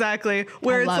 Yes, exactly.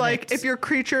 Where it's like if your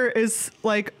creature is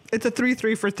like... It's a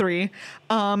 3/3 for 3.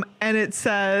 And it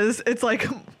says... It's like...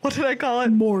 What did I call it?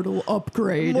 Mortal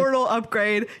Upgrade. Mortal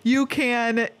Upgrade. You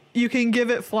can give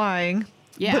it flying.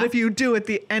 Yeah. But if you do at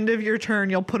the end of your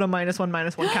turn, you'll put a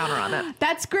 -1/-1 counter on it.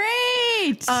 That's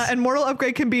great. And Mortal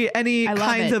Upgrade can be any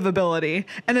kinds of ability,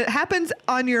 and it happens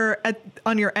on your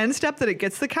end step that it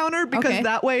gets the counter because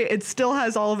that way it still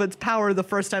has all of its power the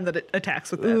first time that it attacks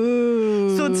with it.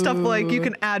 Ooh. So it's stuff like you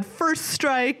can add First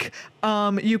Strike.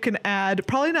 You can add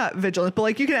probably not Vigilance, but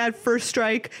like you can add First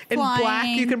Strike. In black,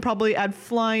 you can probably add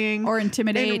Flying or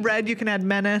Intimidate. In red, you can add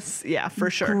Menace. Yeah, for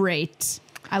sure. Great.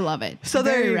 I love it. So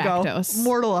there you go.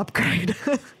 Mortal Upgrade.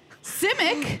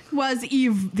 Simic was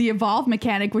the Evolve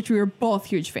mechanic, which we were both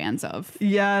huge fans of.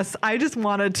 Yes, I just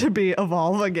wanted to be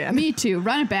Evolve again. Me too.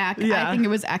 Run it back. Yeah. I think it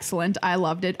was excellent. I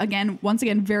loved it. Once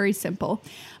again, very simple.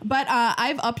 But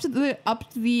I've upped the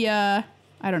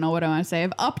I don't know what I want to say.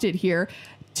 I've upped it here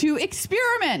to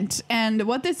experiment. And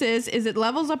what this is it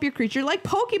levels up your creature like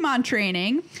Pokemon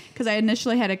training, because I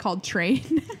initially had it called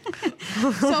train.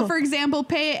 So for example,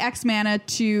 pay X mana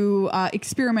to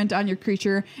experiment on your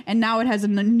creature, and now it has a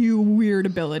new weird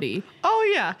ability.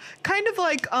 Oh yeah, kind of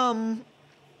like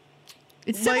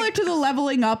it's similar to the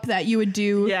leveling up that you would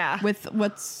do with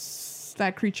what's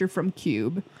that creature from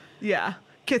Cube? Yeah,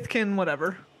 Kithkin,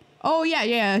 whatever. Oh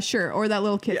yeah, sure. Or that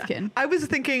little Kithkin. Yeah. I was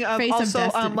thinking of Face also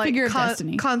of like Figure of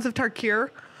Destiny. Cons of Tarkir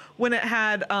when it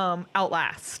had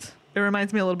Outlast. It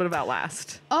reminds me a little bit of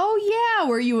Outlast. Oh yeah,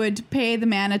 where you would pay the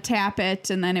mana, tap it,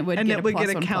 and then it would get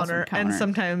a counter. And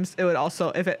sometimes it would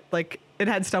also, if it like it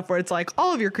had stuff where it's like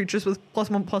all of your creatures with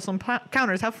 +1/+1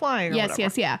 counters have flying.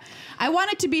 Yes. I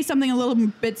want it to be something a little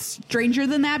bit stranger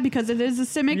than that because it is a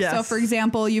Simic. Yes. So for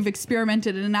example, you've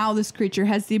experimented and now this creature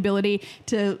has the ability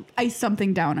to ice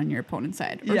something down on your opponent's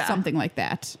side or something like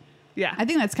that. Yeah, I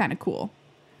think that's kind of cool.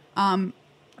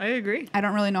 I agree. I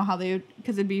don't really know how they would,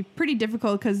 because it'd be pretty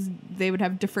difficult because they would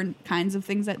have different kinds of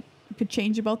things that could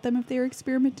change about them if they were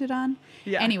experimented on.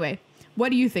 Yeah. Anyway, what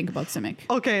do you think about Simic?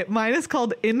 Okay, mine is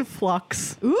called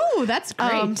Influx. Ooh, that's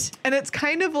great. And it's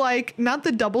kind of like, not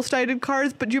the double-sided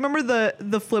cards, but do you remember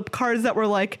the flip cards that were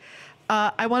like,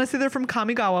 I want to say they're from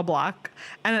Kamigawa block,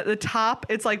 and at the top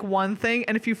it's like one thing,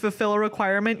 and if you fulfill a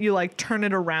requirement, you like turn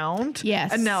it around.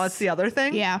 Yes. And now it's the other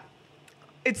thing. Yeah.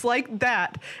 It's like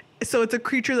that. So it's a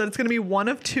creature that it's going to be one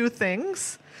of two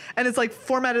things, and it's like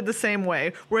formatted the same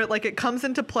way, where it comes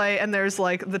into play and there's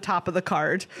like the top of the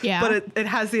card, but it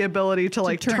has the ability to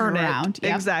like turn around.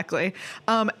 Yep. Exactly.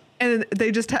 And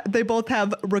they both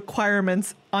have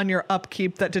requirements on your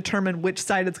upkeep that determine which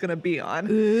side it's going to be on.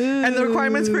 Ooh. And the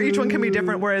requirements for each one can be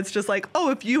different, where it's just like, oh,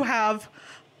 if you have,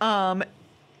 I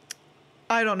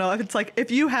don't know, if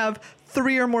you have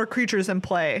 3 or more creatures in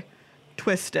play,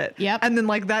 twist it. Yep. And then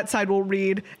like that side will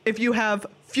read, if you have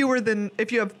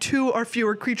 2 or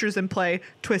fewer creatures in play,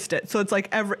 twist it. So it's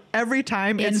like every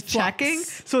time it's checking.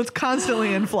 So it's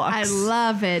constantly in flux. I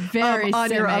love it. Very on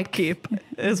Simic. Your upkeep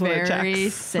is what it checks. Very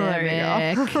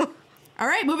Simic. All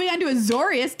right, moving on to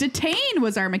Azorius. Detain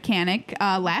was our mechanic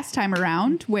last time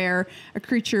around, where a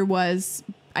creature was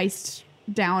iced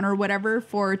down or whatever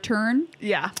for a turn.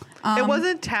 Yeah. It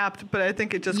wasn't tapped, but I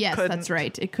think it just couldn't. Yes, that's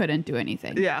right. It couldn't do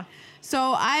anything. Yeah.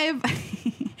 So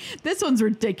this one's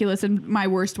ridiculous and my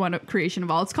worst creation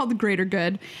of all. It's called the Greater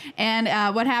Good. And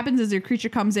what happens is your creature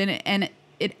comes in and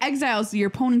it exiles your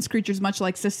opponent's creatures, much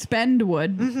like Suspend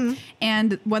would. Mm-hmm.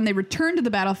 And when they return to the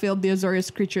battlefield, the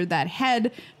Azorius creature that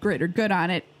had Greater Good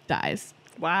on it dies.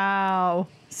 Wow.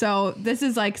 So this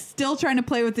is like still trying to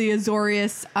play with the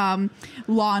Azorius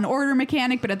Law and Order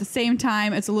mechanic, but at the same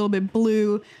time, it's a little bit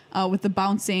blue with the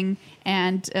bouncing.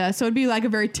 And so it'd be like a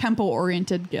very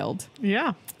tempo-oriented guild.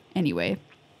 Yeah. Anyway,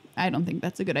 I don't think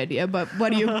that's a good idea. But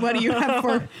what do you have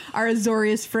for our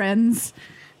Azorius friends?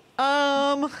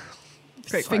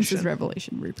 Great Sphinx's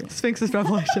Revelation reprint. Sphinx's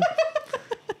Revelation.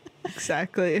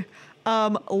 Exactly.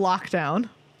 Lockdown.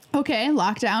 Okay,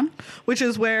 Lockdown. Which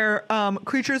is where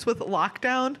creatures with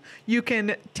Lockdown, you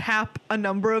can tap a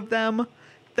number of them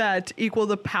that equal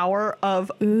the power of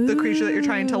the creature that you're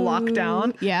trying to lock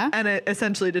down. Yeah. And it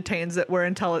essentially detains it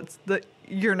until it's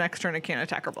your next turn it can't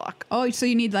attack or block. Oh, so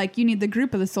you need the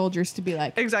group of the soldiers to be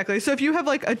like. Exactly. So if you have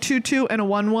like a 2/2 and a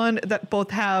 1/1 that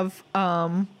both have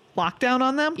Lockdown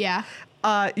on them. Yeah.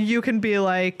 You can be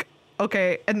like,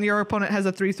 okay, and your opponent has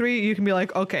a 3/3, you can be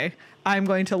like, okay, I'm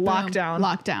going to lock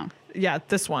down. Yeah,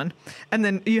 this one. And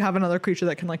then you have another creature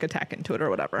that can like attack into it or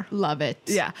whatever. Love it.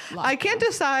 Yeah. I can't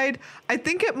decide. I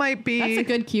think it might be. That's a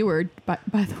good keyword, by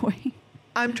the way.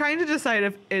 I'm trying to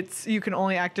decide if you can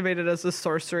only activate it as a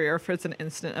sorcery or if it's an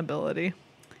instant ability.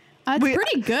 It's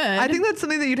pretty good. I think that's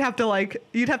something that you'd have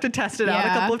to test it out a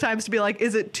couple of times to be like,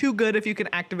 is it too good if you can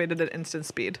activate it at instant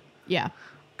speed? Yeah.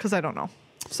 Because I don't know.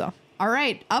 So. All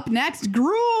right, up next,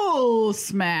 Gruul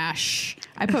Smash.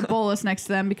 I put Bolas next to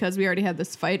them because we already had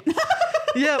this fight.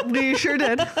 Yeah, we sure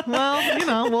did.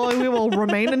 Well, we will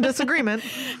remain in disagreement.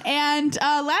 And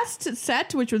last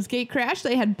set, which was Gatecrash,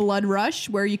 they had Blood Rush,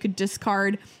 where you could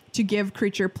discard to give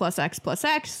creature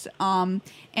 +X/+X. And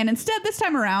instead, this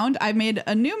time around, I made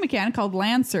a new mechanic called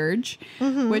Land Surge,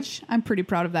 which I'm pretty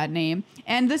proud of that name.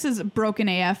 And this is broken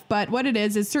AF, but what it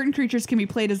is certain creatures can be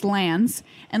played as lands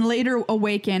and later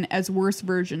awaken as worse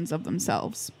versions of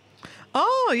themselves.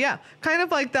 Oh, yeah. Kind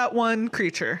of like that one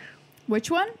creature.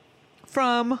 Which one?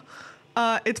 From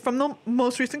It's from the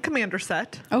most recent Commander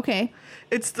set. Okay.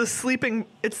 It's the sleeping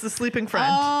friend.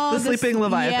 Oh, the sleeping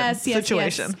Leviathan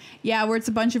situation. Yes. Yeah, where it's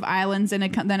a bunch of islands and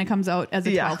then it comes out as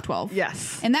a 12/12.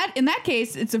 Yes. In that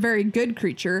case, it's a very good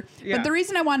creature. Yeah. But the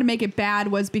reason I wanted to make it bad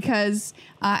was because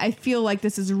I feel like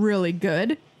this is really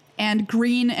good. And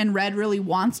green and red really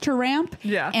wants to ramp.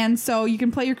 Yeah. And so you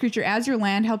can play your creature as your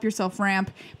land, help yourself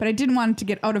ramp. But I didn't want it to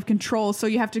get out of control. So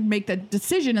you have to make that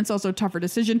decision. It's also a tougher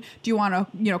decision. Do you want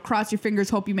to, cross your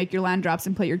fingers, hope you make your land drops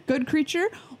and play your good creature?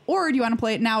 Or do you want to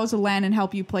play it now as a land and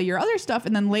help you play your other stuff?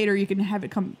 And then later you can have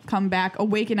it come back,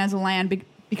 awaken as a land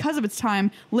because of its time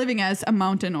living as a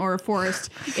mountain or a forest.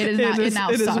 It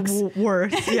now sucks. It is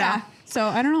worse. Yeah. So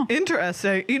I don't know.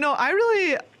 Interesting.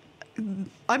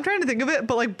 I'm trying to think of it,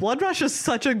 but like Blood Rush is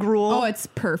such a gruel. Oh, it's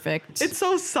perfect. It's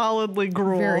so solidly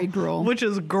gruel. Very gruel. Which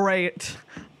is great.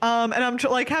 And I'm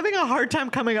having a hard time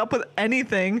coming up with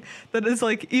anything that is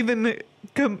like even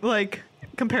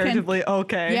comparatively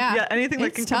okay. Yeah, anything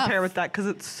that can tough. compare with that because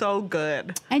it's so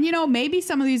good. And maybe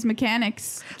some of these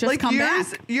mechanics just come back.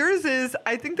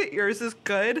 I think that yours is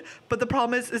good, but the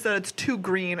problem is that it's too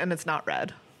green and it's not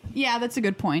red. Yeah, that's a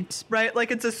good point. Right?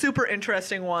 Like it's a super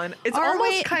interesting one. It's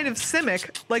almost kind of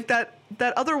Simic. Like that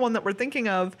other one that we're thinking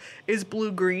of is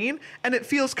blue-green, and it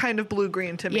feels kind of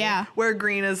blue-green to me. Yeah. Where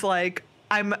green is like,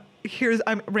 I'm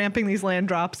ramping these land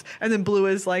drops, and then blue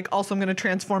is like, also I'm going to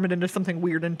transform it into something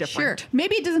weird and different. Sure.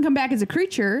 Maybe it doesn't come back as a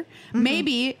creature. Mm-hmm.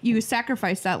 Maybe you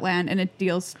sacrifice that land and it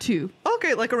deals 2.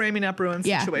 Okay, like a Raminap Ruin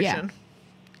situation.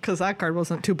 Because that card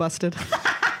wasn't too busted.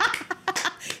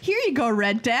 Here you go,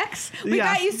 Red Dex. We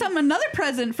got you another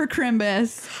present for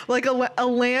Crimbus. Like a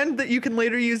land that you can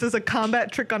later use as a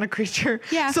combat trick on a creature.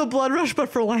 Yeah. So Blood Rush, but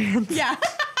for lands. Yeah.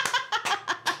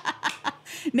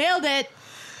 Nailed it.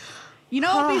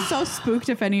 I'd be so spooked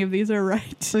if any of these are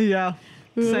right. Yeah.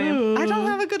 Same. Ooh. I don't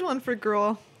have a good one for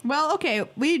Gruul. Well, okay.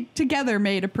 We together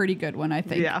made a pretty good one, I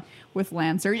think. Yeah. With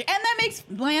Land Surge. And that makes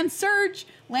Land Surge,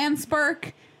 Land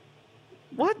Spark.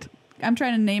 What? I'm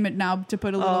trying to name it now to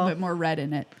put a little bit more red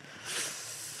in it.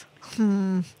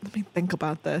 Let me think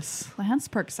about this. Land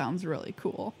Spark sounds really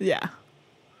cool. Yeah.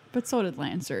 But so did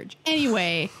Land Surge.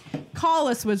 Anyway, call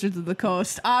us Wizards of the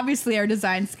Coast. Obviously, our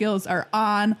design skills are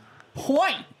on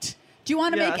point. Do you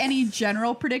want to make any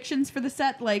general predictions for the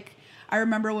set? Like, I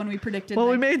remember when we predicted... Well,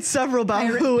 we made several about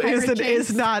who is and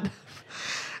is not...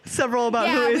 Several about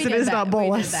who is and is not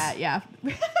Bolas. We did that, yeah.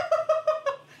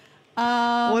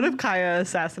 What if Kaya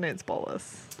assassinates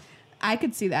Bolas? I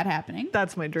could see that happening.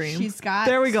 That's my dream. She's got...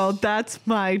 There we go. That's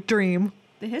my dream.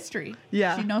 The history.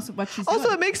 Yeah. She knows what she's also,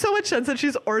 doing. it makes so much sense that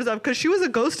she's Orzhov because she was a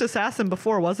ghost assassin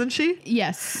before, wasn't she?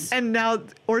 Yes. And now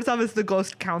Orzhov is the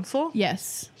ghost council?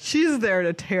 Yes. She's there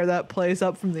to tear that place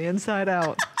up from the inside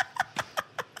out.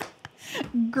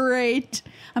 Great.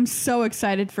 I'm so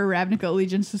excited for Ravnica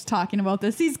Allegiance was talking about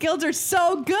this. These guilds are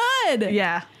so good.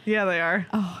 Yeah. Yeah, they are.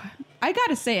 Oh, I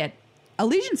gotta say it.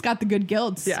 Allegiance got the good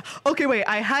guilds. Yeah. Okay, wait.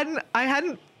 I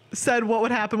hadn't said what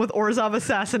would happen with Orzhov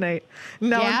assassinate.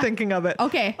 Now I'm thinking of it.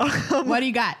 Okay. What do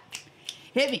you got?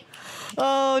 Hit me.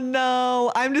 Oh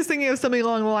no. I'm just thinking of something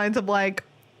along the lines of like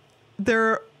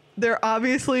they're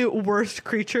obviously worst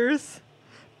creatures,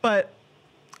 but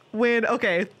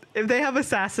if they have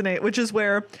assassinate, which is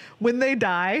where when they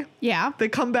die, they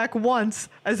come back once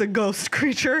as a ghost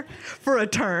creature for a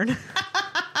turn.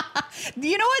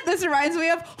 You know what this reminds me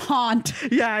of? Haunt.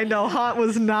 Yeah, I know. Haunt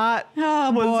was not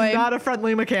not a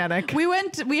friendly mechanic. We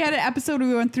had an episode where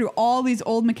we went through all these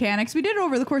old mechanics. We did it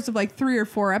over the course of like 3 or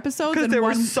 4 episodes. Because there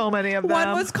were so many of them.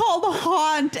 One was called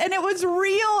Haunt, and it was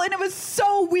real, and it was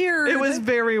so weird. It was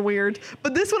very weird.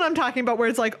 But this one I'm talking about where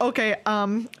it's like, okay,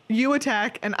 you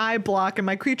attack, and I block, and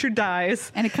my creature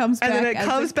dies. And it comes back and then it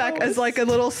comes back as like a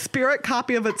little spirit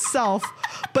copy of itself,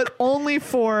 but only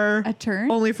for a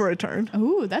turn? Only for a turn.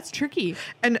 Ooh, that's tricky.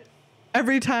 And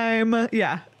every time,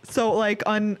 so like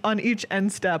on each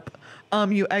end step,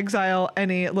 you exile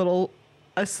any little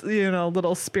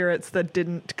spirits that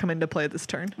didn't come into play this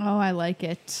turn. Oh, I like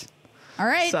it. All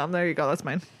right. So there you go. That's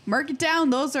mine. Mark it down.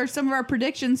 Those are some of our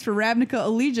predictions for Ravnica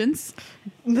Allegiance.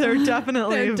 They're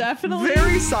definitely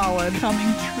very solid.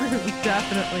 Coming true.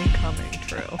 Definitely coming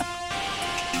true.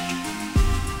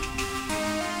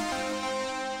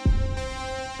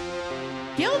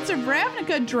 Guilds of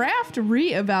Ravnica draft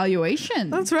reevaluation.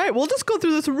 That's right. We'll just go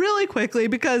through this really quickly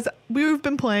because we've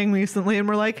been playing recently and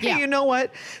we're like, hey, you know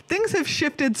what? Things have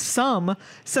shifted some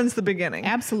since the beginning.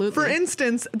 Absolutely. For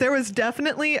instance, there was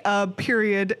definitely a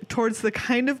period towards the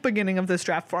kind of beginning of this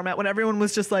draft format when everyone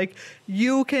was just like,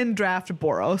 you can draft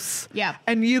Boros. Yeah.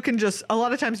 And you can just, a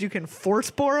lot of times you can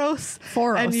force Boros.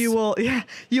 And you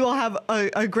will have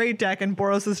a great deck and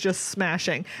Boros is just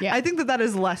smashing. Yeah. I think that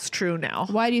is less true now.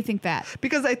 Why do you think that?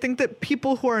 Because I think that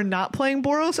people who are not playing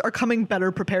Boros are coming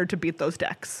better prepared to beat those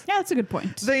decks. Yeah, that's a good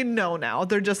point. They know now.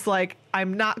 They're just like,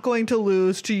 I'm not going to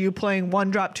lose to you playing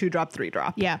 1-drop, 2-drop,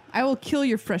 3-drop. Yeah, I will kill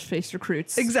your fresh-faced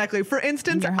recruits. Exactly. For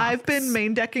instance, I've been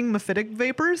main decking Mephitic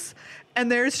Vapors,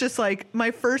 and there's just like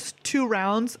my first 2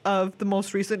 rounds of the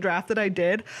most recent draft that I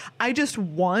did, I just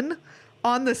won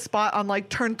on the spot on like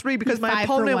turn 3 because my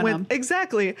opponent went.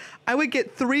 Exactly. I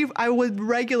would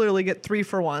regularly get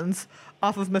 3-for-1s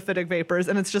off of Mephitic Vapors,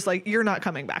 and it's just like, you're not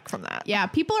coming back from that. Yeah,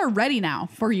 people are ready now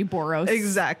for you, Boros.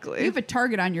 Exactly. You have a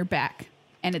target on your back,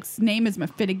 and its name is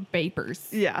Mephitic Vapors.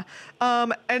 Yeah.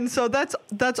 And so that's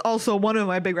also one of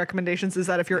my big recommendations is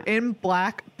that if you're in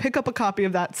black, pick up a copy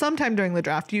of that sometime during the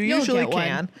draft. You'll usually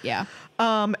can. Yeah.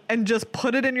 And just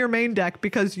put it in your main deck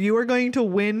because you are going to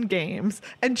win games.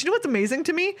 And do you know what's amazing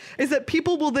to me is that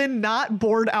people will then not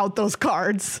board out those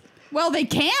cards. Well, they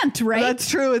can't, right? That's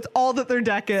true. It's all that their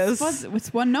deck is.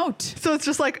 It's one note. So it's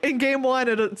just like in game 1,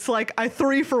 it's like I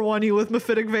 3-for-1 you with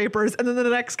Mephitic Vapors. And then the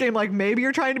next game, like maybe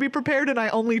you're trying to be prepared and I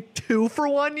only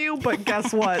 2-for-1 you. But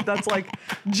guess what? That's like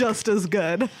just as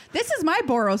good. This is my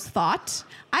Boros thought.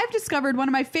 I've discovered one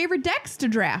of my favorite decks to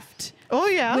draft. Oh,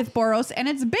 yeah. With Boros, and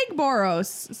it's big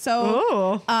Boros.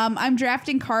 So I'm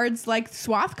drafting cards like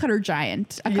Swath Cutter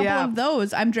Giant, a couple of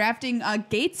those. I'm drafting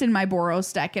Gates in my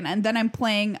Boros deck, and then I'm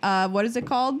playing, what is it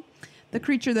called? The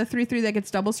creature, the 3/3 that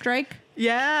gets double strike?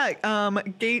 Yeah,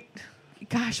 Gate.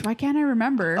 Gosh, why can't I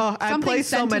remember? Oh, I play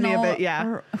so many of it, yeah.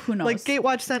 Or who knows? Like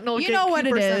Gatewatch Sentinel, you know what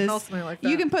it is. Sentinel, something like that.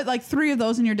 You can put like 3 of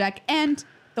those in your deck, and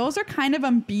those are kind of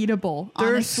unbeatable,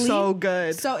 honestly. They're so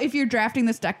good. So if you're drafting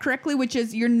this deck correctly, which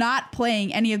is you're not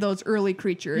playing any of those early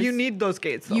creatures. You need those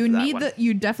gates, though,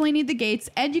 you definitely need the gates,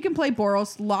 and you can play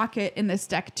Boros Locket in this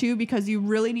deck too, because you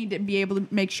really need to be able to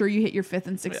make sure you hit your 5th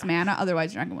and 6th mana,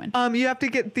 otherwise you're not going to win. You have to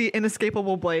get the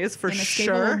Inescapable Blaze for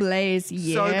sure. Inescapable Blaze,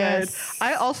 yes. So good.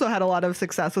 I also had a lot of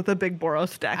success with the big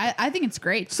Boros deck. I think it's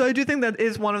great. So I do think that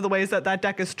is one of the ways that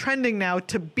deck is trending now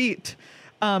to beat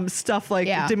stuff like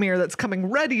Dimir that's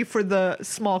coming ready for the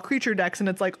small creature decks. And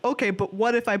it's like, okay, but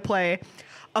what if I play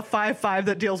a 5/5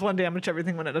 that deals 1 damage to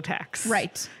everything when it attacks?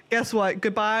 Right. Guess what?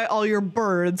 Goodbye, all your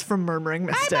birds from Murmuring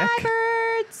Mystic. Bye,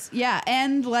 birds. Yeah,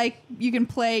 and like you can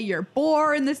play your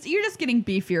boar in this. You're just getting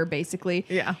beefier, basically.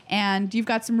 Yeah. And you've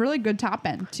got some really good top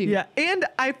end, too. Yeah, and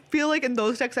I feel like in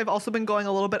those decks, I've also been going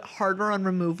a little bit harder on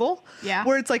removal. Yeah.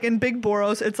 Where it's like in big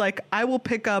Boros, it's like I will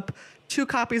pick up 2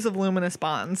 copies of Luminous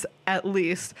Bonds at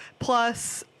least,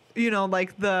 plus,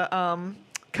 like the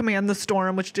Command the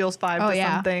Storm, which deals 5 to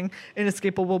something,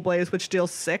 Inescapable Blaze, which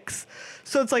deals 6.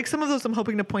 So it's like some of those I'm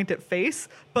hoping to point at face,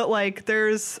 but like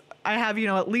I have,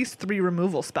 at least 3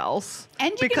 removal spells.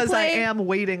 And because I am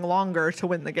waiting longer to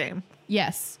win the game.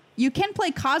 Yes. You can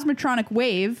play Cosmotronic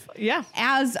Wave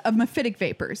as a Mephitic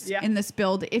Vapors in this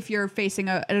build if you're facing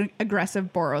an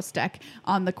aggressive Boros deck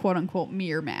on the quote-unquote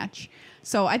mirror match.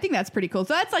 So I think that's pretty cool.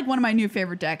 So that's like one of my new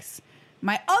favorite decks.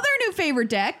 My other new favorite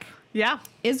deck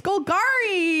is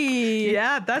Golgari.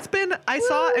 Yeah, that's been, I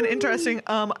saw an interesting,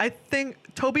 I think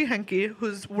Toby Henke,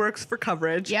 who works for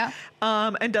Coverage,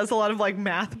 and does a lot of like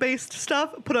math-based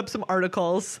stuff, put up some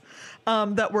articles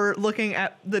that were looking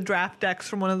at the draft decks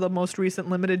from one of the most recent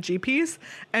limited GPs,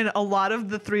 and a lot of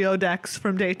the 3-0 decks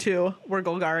from day 2 were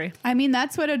Golgari. I mean,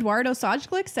 that's what Eduardo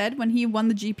Sajklik said when he won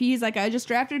the GP. He's like, I just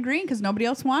drafted green because nobody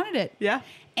else wanted it. Yeah.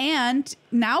 And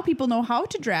now people know how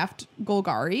to draft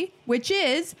Golgari, which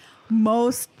is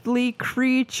mostly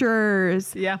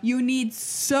creatures. Yeah. You need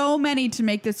so many to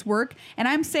make this work. And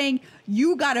I'm saying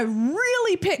you got to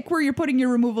really pick where you're putting your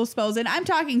removal spells in. I'm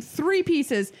talking 3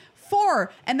 pieces, 4,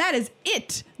 and that is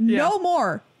it. No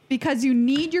more. Because you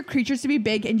need your creatures to be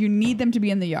big and you need them to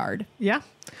be in the yard. Yeah.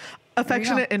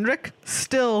 Affectionate Indrik,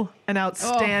 still an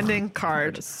outstanding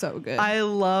card. It is so good. I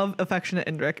love Affectionate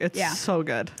Indrik. It's so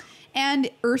good. And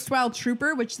Erstwhile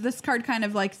Trooper, which this card kind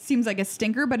of like seems like a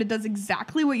stinker, but it does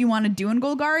exactly what you want to do in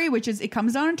Golgari, which is it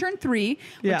comes down on turn 3.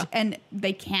 And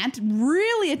they can't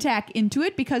really attack into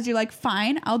it because you're like,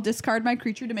 fine, I'll discard my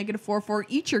creature to make it a 4/4,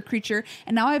 eat your creature,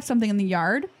 and now I have something in the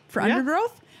yard for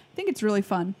Undergrowth. I think it's really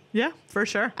fun. Yeah, for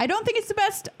sure. I don't think it's the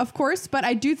best, of course, but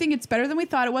I do think it's better than we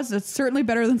thought it was. It's certainly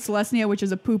better than Selesnya, which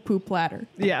is a poo-poo platter.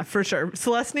 Yeah, for sure.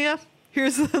 Selesnya,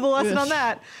 Here's the lesson on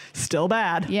that. Still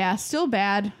bad. Yeah, still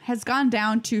bad. Has gone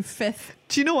down to 5th.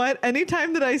 Do you know what?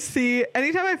 Anytime I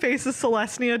face a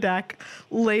Celestia deck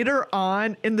later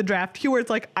on in the draft queue where it's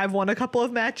like I've won a couple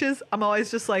of matches, I'm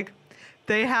always just like,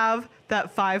 they have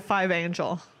that 5/5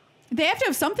 angel. They have to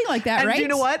have something like that, and right? Do you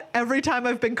know what? Every time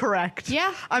I've been correct.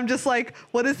 Yeah. I'm just like,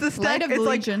 what is this deck? Light of the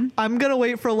Legion. Like, I'm going to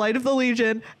wait for Light of the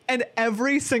Legion. And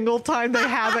every single time they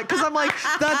have it, because I'm like,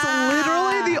 that's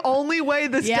literally the only way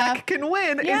this deck can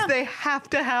win is they have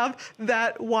to have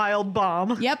that wild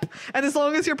bomb. Yep. And as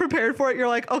long as you're prepared for it, you're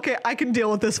like, okay, I can deal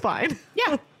with this fine.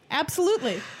 Yeah,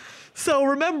 absolutely. So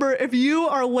remember, if you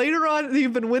are later on,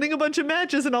 you've been winning a bunch of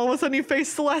matches and all of a sudden you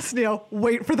face Celestia,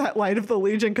 wait for that Light of the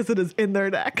Legion because it is in their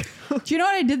deck. Do you know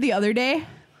what I did the other day?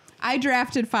 I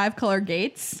drafted 5-color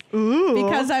gates. Ooh.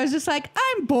 Because I was just like,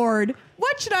 I'm bored.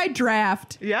 What should I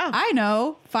draft? Yeah. I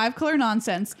know, 5-color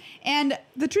nonsense. And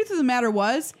the truth of the matter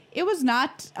was, it was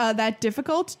not that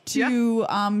difficult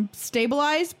to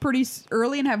stabilize pretty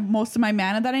early and have most of my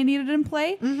mana that I needed in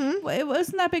play. Mm-hmm. It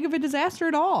wasn't that big of a disaster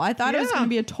at all. I thought it was going to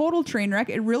be a total train wreck.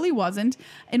 It really wasn't.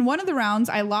 In one of the rounds,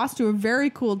 I lost to a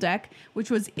very cool deck, which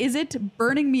was Izzet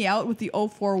burning me out with the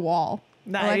 0/4 wall.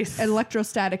 Nice.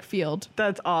 Electrostatic field.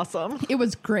 That's awesome. It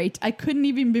was great. I couldn't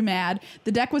even be mad.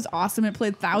 The deck was awesome. It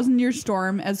played 1,000-Year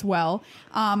Storm as well.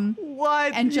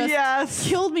 What? And just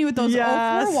killed me with those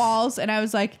 0/4 walls. And I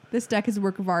was like, this deck is a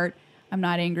work of art. I'm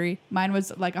not angry. Mine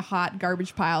was like a hot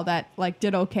garbage pile that like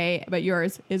did okay, but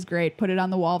yours is great. Put it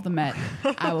on the wall of the Met.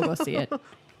 I will go see it.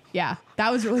 Yeah,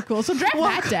 that was really cool. So draft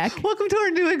that deck. Welcome to our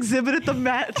new exhibit at the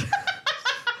Met.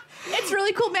 It's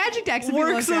really cool Magic decks.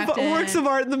 Works of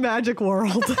art in the Magic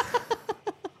world.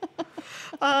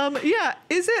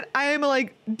 Izzet I am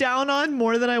like down on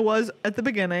more than I was at the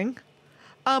beginning.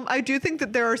 I do think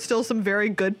that there are still some very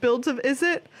good builds of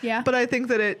Izzet. Yeah. But I think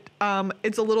that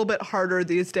it's a little bit harder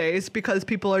these days because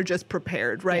people are just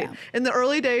prepared, right? Yeah. In the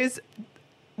early days,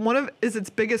 one of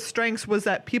Izzet's biggest strengths was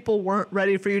that people weren't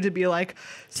ready for you to be like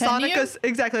Sonic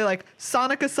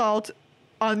Assault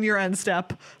on your end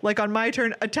step. Like on my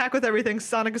turn, attack with everything,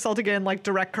 Sonic Assault again, like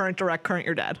direct current,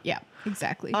 you're dead. Yeah,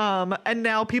 exactly. And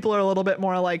now people are a little bit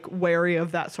more like wary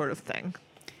of that sort of thing.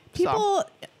 People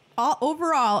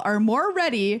overall are more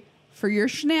ready for your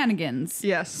shenanigans.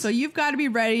 Yes. So you've got to be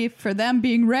ready for them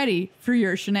being ready for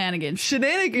your shenanigans.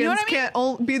 Shenanigans You know what I mean?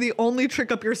 can't be the only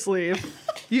trick up your sleeve.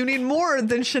 You need more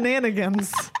than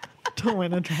shenanigans to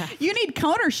win a draft. You need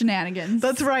counter shenanigans.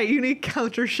 That's right. You need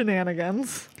counter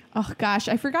shenanigans. Oh gosh,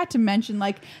 I forgot to mention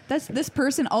like this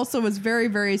person also was very,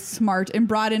 very smart and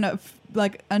brought in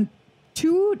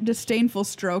 2 disdainful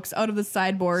strokes out of the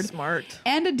sideboard. Smart.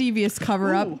 And a devious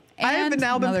cover up. I have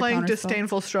now been playing counterspell.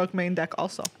 disdainful stroke main deck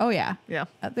also. Oh yeah. Yeah.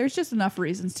 There's just enough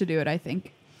reasons to do it, I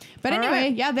think. But All anyway,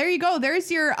 right. yeah, there you go.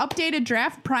 There's your updated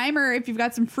draft primer. If you've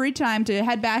got some free time to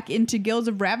head back into Guilds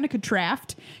of Ravnica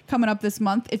draft coming up this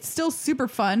month, it's still super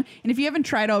fun. And if you haven't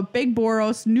tried out Big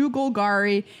Boros, New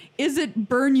Golgari, Izzet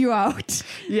burn you out?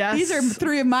 Yes. These are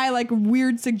 3 of my like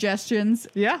weird suggestions.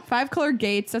 Yeah. 5-color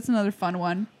gates. That's another fun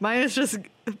one. Mine is just,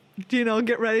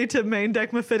 get ready to main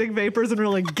deck Mephitic Vapors and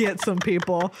really get some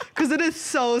people. Because it is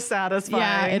so satisfying.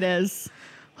 Yeah, it is.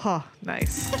 Huh,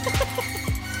 nice.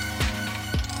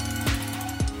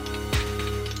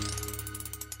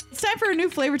 It's time for a new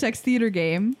Flavor Text theater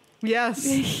game. Yes.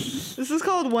 This is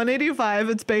called 185.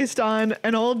 It's based on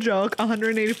an old joke,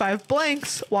 185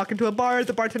 blanks. Walk into a bar.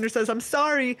 The bartender says, I'm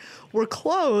sorry, we're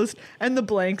closed. And the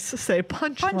blanks say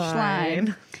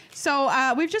punchline.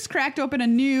 So we've just cracked open a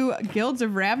new Guilds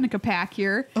of Ravnica pack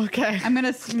here. Okay. I'm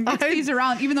going to mix these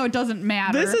around, even though it doesn't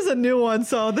matter. This is a new one,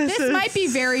 so this might be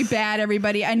very bad,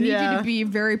 everybody. I need you to be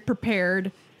very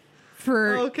prepared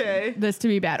for this to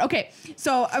be bad. Okay,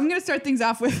 so I'm going to start things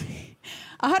off with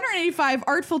 185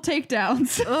 Artful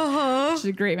Takedowns. Which is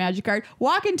a great Magic card.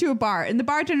 Walk into a bar, and the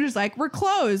bartender's like, we're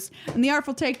closed. And the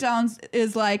Artful Takedowns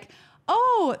is like,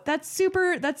 oh, that's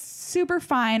super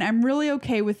fine. I'm really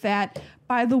okay with that.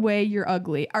 By the way, you're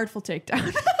ugly. Artful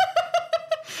Takedown.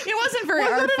 It wasn't very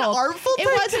artful.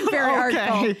 It wasn't very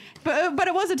artful. But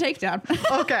it was a takedown.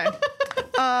 Okay.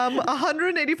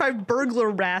 185 burglar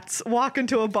rats walk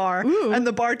into a bar, and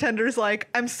the bartender's like,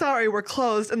 I'm sorry, we're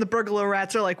closed. And the burglar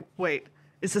rats are like, wait,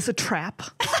 is this a trap?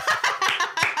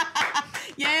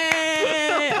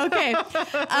 Yay! Okay.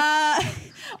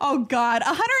 Oh, God.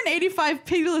 185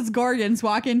 pitiless Gorgons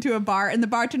walk into a bar, and the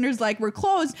bartender's like, we're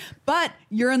closed, but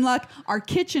you're in luck. Our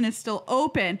kitchen is still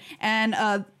open. And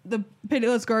the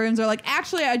pitiless Gorgons are like,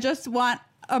 actually, I just want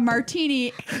a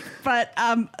martini, but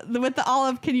with the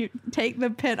olive, can you take the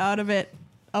pit out of it?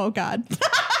 Oh, God.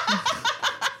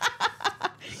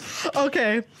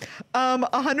 Okay.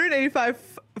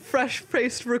 185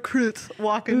 fresh-faced recruits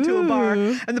walk into a bar,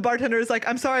 and the bartender is like,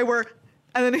 "I'm sorry,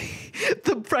 and then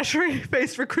the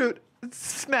fresh-faced recruit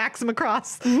smacks him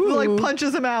across, like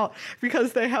punches him out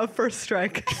because they have first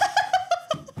strike.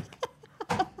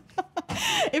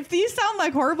 If these sound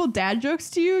like horrible dad jokes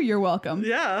to you, you're welcome.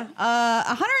 Yeah.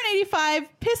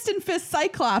 185 Piston Fist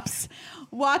Cyclops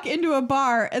walk into a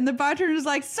bar, and the bartender is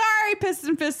like, "Sorry,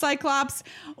 Piston Fist Cyclops,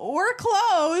 we're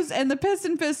closed." And the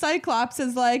Piston Fist Cyclops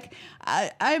is like,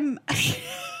 I'm I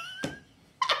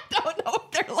don't know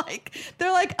what they're like.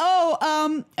 They're like,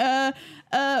 "Oh,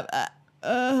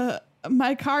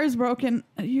 my car's broken.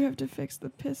 You have to fix the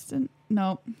piston."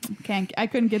 No, I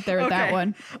couldn't get there with that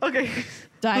one. Okay.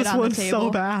 Died this on the one's table. so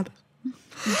bad.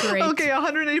 Great. Okay,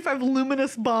 185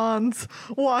 luminous bonds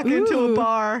walk into a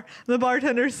bar. The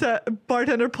bartender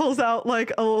pulls out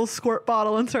like a little squirt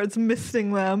bottle and starts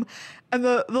misting them. And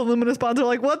the luminous bonds are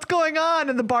like, "What's going on?"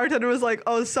 And the bartender was like,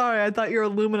 "Oh, sorry, I thought you were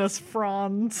luminous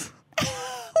fronds." What do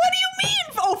you mean?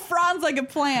 Oh, fronds like a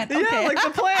plant. Okay. Yeah, like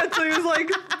the plant. So he was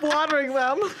like watering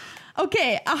them.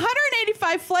 Okay,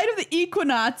 185 Flight of the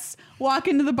Equinauts walk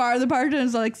into the bar. The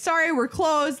bartender's like, "Sorry, we're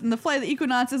closed." And the Flight of the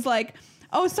Equinauts is like,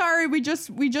 "Oh, sorry, we just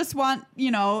want,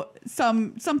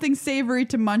 something savory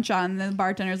to munch on." And the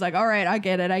bartender's like, "All right, I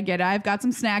get it. I've got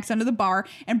some snacks under the bar,"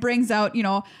 and brings out,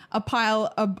 a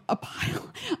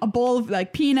bowl of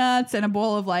like peanuts and a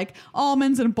bowl of like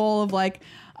almonds and a bowl of like,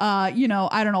 I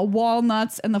don't know,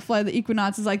 walnuts. And the Flight of the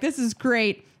Equinauts is like, "This is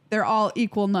great. They're all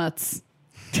equal nuts."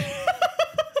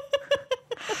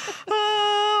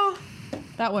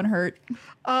 That one hurt.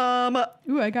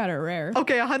 Ooh, I got a rare.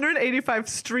 Okay, 185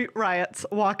 street riots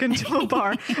walk into a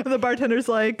bar. And the bartender's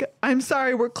like, "I'm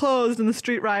sorry, we're closed." And the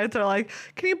street riots are like,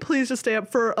 "Can you please just stay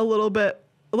up for a little bit?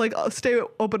 Like, stay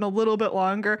open a little bit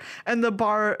longer?" And the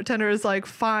bartender is like,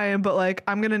 "Fine, but like,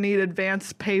 I'm going to need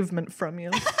advanced pavement from you."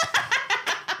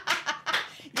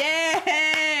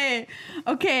 Yay!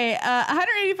 Okay,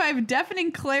 185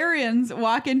 deafening clarions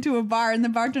walk into a bar, and the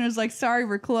bartender's like, "Sorry,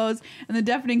 we're closed." And the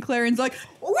deafening clarion's like,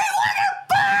 "We want a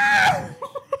bar!"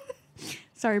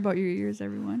 Sorry about your ears,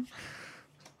 everyone.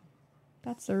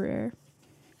 That's a rare.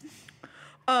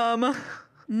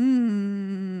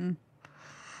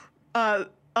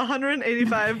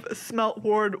 185 smelt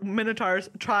ward minotaurs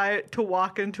try to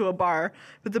walk into a bar,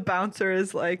 but the bouncer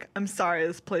is like, "I'm sorry,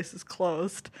 this place is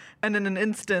closed." And in an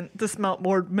instant, the smelt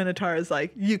ward minotaur is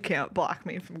like, "You can't block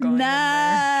me from going in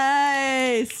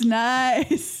there."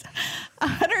 Nice.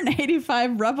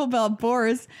 185 Rubble Belt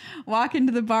boars walk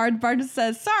into the bar. The bar just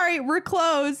says, "Sorry, we're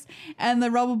closed." And the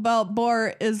Rubble Belt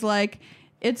boar is like,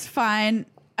 "It's fine.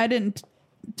 I didn't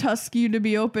tusk you to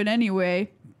be open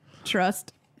anyway.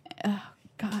 Trust." Oh,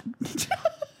 God.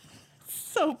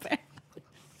 So bad.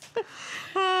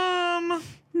 Oh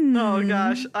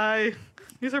gosh,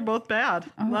 these are both bad.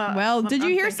 Well, did you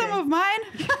hear some of mine?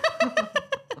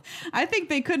 I think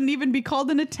they couldn't even be called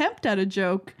an attempt at a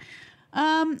joke.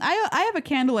 I have a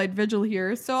candlelight vigil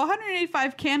here. So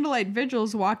 185 candlelight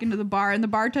vigils walk into the bar, and the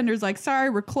bartender's like, "Sorry,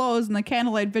 we're closed." And the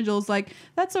candlelight vigil's like,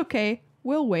 "That's okay.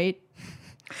 We'll wait."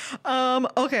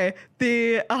 Okay,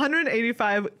 the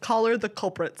 185 collar the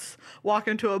culprits walk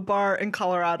into a bar in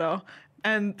Colorado,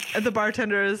 and the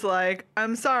bartender is like,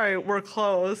 "I'm sorry, we're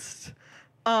closed."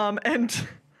 Everyone,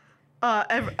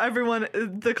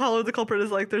 the collar the culprit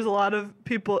is like, "There's a lot of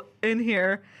people in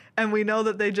here, and we know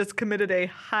that they just committed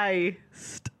a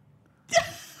heist."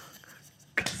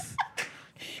 Because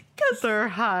they're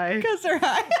high. Because they're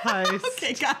high. Heist.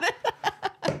 Okay, got it.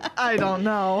 I don't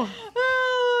know.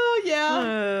 Oh, yeah.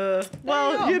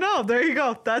 There you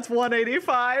go. That's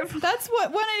 185. That's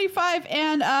what 185.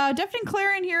 And Deafening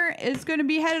Clarion here is going to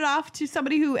be headed off to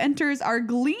somebody who enters our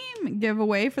Gleam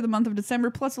giveaway for the month of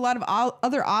December, plus a lot of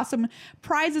other awesome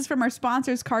prizes from our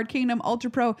sponsors, Card Kingdom,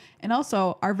 Ultra Pro, and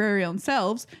also our very own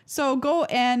selves. So go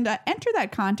and enter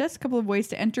that contest. A couple of ways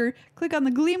to enter. Click on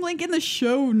the Gleam link in the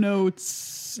show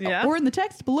notes. Yeah. Or in the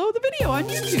text below the video on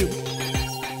YouTube.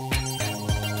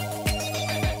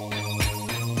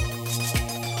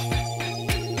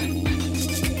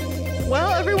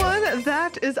 Well, everyone,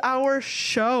 that is our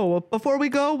show. Before we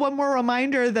go, one more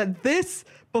reminder that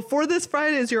before this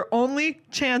Friday is your only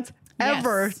chance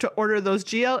ever to order those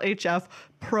GLHF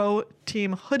Pro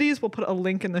Team hoodies. We'll put a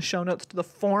link in the show notes to the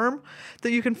form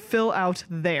that you can fill out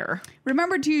there.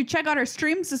 Remember to check out our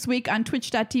streams this week on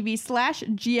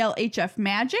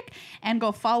twitch.tv/GLHFmagic and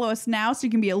go follow us now so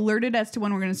you can be alerted as to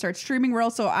when we're going to start streaming. We're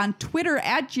also on Twitter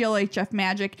at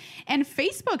GLHFmagic and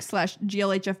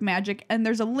Facebook/GLHFmagic. And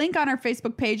there's a link on our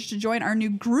Facebook page to join our new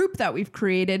group that we've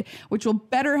created, which will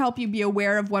better help you be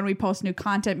aware of when we post new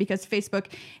content, because Facebook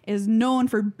is known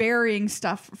for burying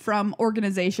stuff from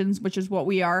organizations, which is what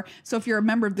we are. So if you're a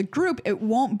member of the group, it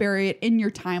won't bury it in your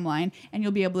timeline and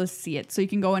you'll be able to see it. So you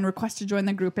can go and request to join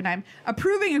the group. And I'm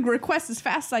approving a request as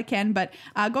fast as I can, but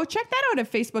go check that out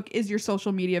if Facebook is your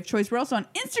social media of choice. We're also on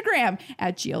Instagram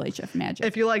at GLHF Magic.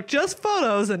 If you like just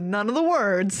photos and none of the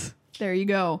words. There you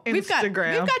go.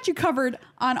 Instagram. We've got you covered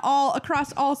on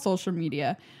across all social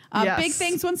media. Yes. Big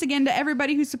thanks once again to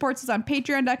everybody who supports us on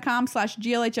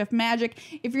patreon.com/GLHFmagic.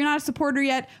 If you're not a supporter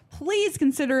yet, please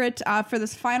consider it for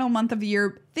this final month of the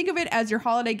year. Think of it as your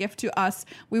holiday gift to us.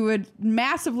 We would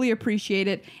massively appreciate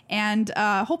it. And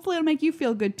hopefully it'll make you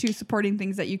feel good too, supporting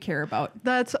things that you care about.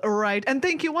 That's right. And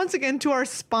thank you once again to our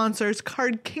sponsors,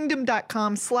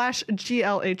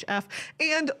 cardkingdom.com/GLHF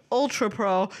and Ultra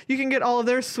Pro. You can get all of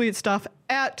their sweet stuff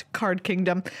at Card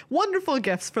Kingdom. Wonderful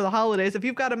gifts for the holidays. If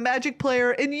you've got a Magic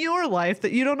player in your life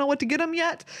that you don't know what to get them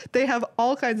yet, they have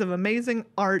all kinds of amazing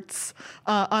arts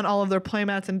on all of their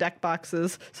playmats and deck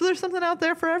boxes. So there's something out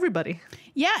there for everybody.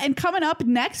 Yeah, and coming up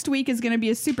next week is going to be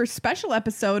a super special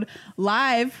episode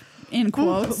live. In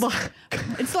quotes.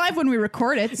 It's live when we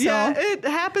record it. So. Yeah, it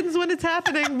happens when it's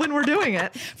happening when we're doing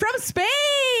it. From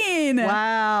Spain.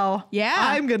 Wow. Yeah.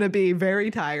 I'm going to be very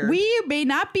tired. We may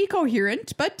not be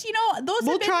coherent, but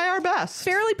we'll try our best.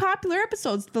 Fairly popular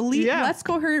episodes. The less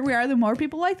coherent we are, the more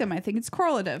people like them. I think it's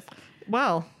correlative.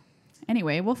 Well.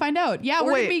 Anyway, we'll find out. Yeah,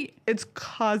 we're going to be... It's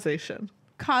causation.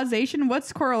 Causation?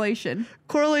 What's correlation?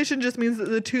 Correlation just means that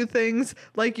the two things,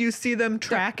 like you see them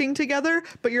tracking together,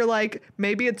 but you're like,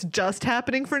 maybe it's just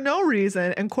happening for no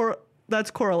reason. And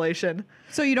that's correlation.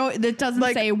 So that doesn't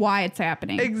say why it's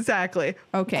happening. Exactly.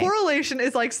 Okay. Correlation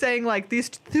is like saying like these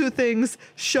two things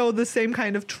show the same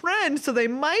kind of trend, so they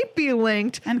might be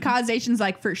linked. And causation's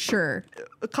like for sure.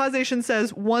 Causation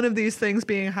says one of these things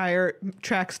being higher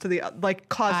tracks to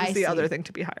causes the other thing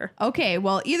to be higher. Okay.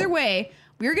 Well, either way,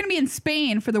 we're going to be in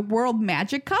Spain for the World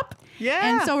Magic Cup. Yeah.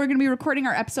 And so we're going to be recording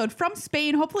our episode from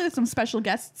Spain, hopefully with some special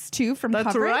guests too from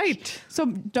coverage. That's right. So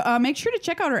make sure to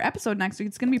check out our episode next week.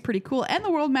 It's going to be pretty cool. And the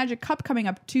World Magic Cup coming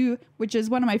up too, which is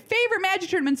one of my favorite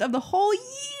Magic tournaments of the whole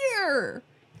year.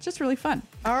 It's just really fun.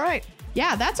 All right.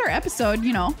 Yeah, that's our episode,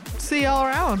 See y'all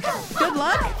around. Good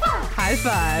luck. High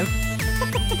five.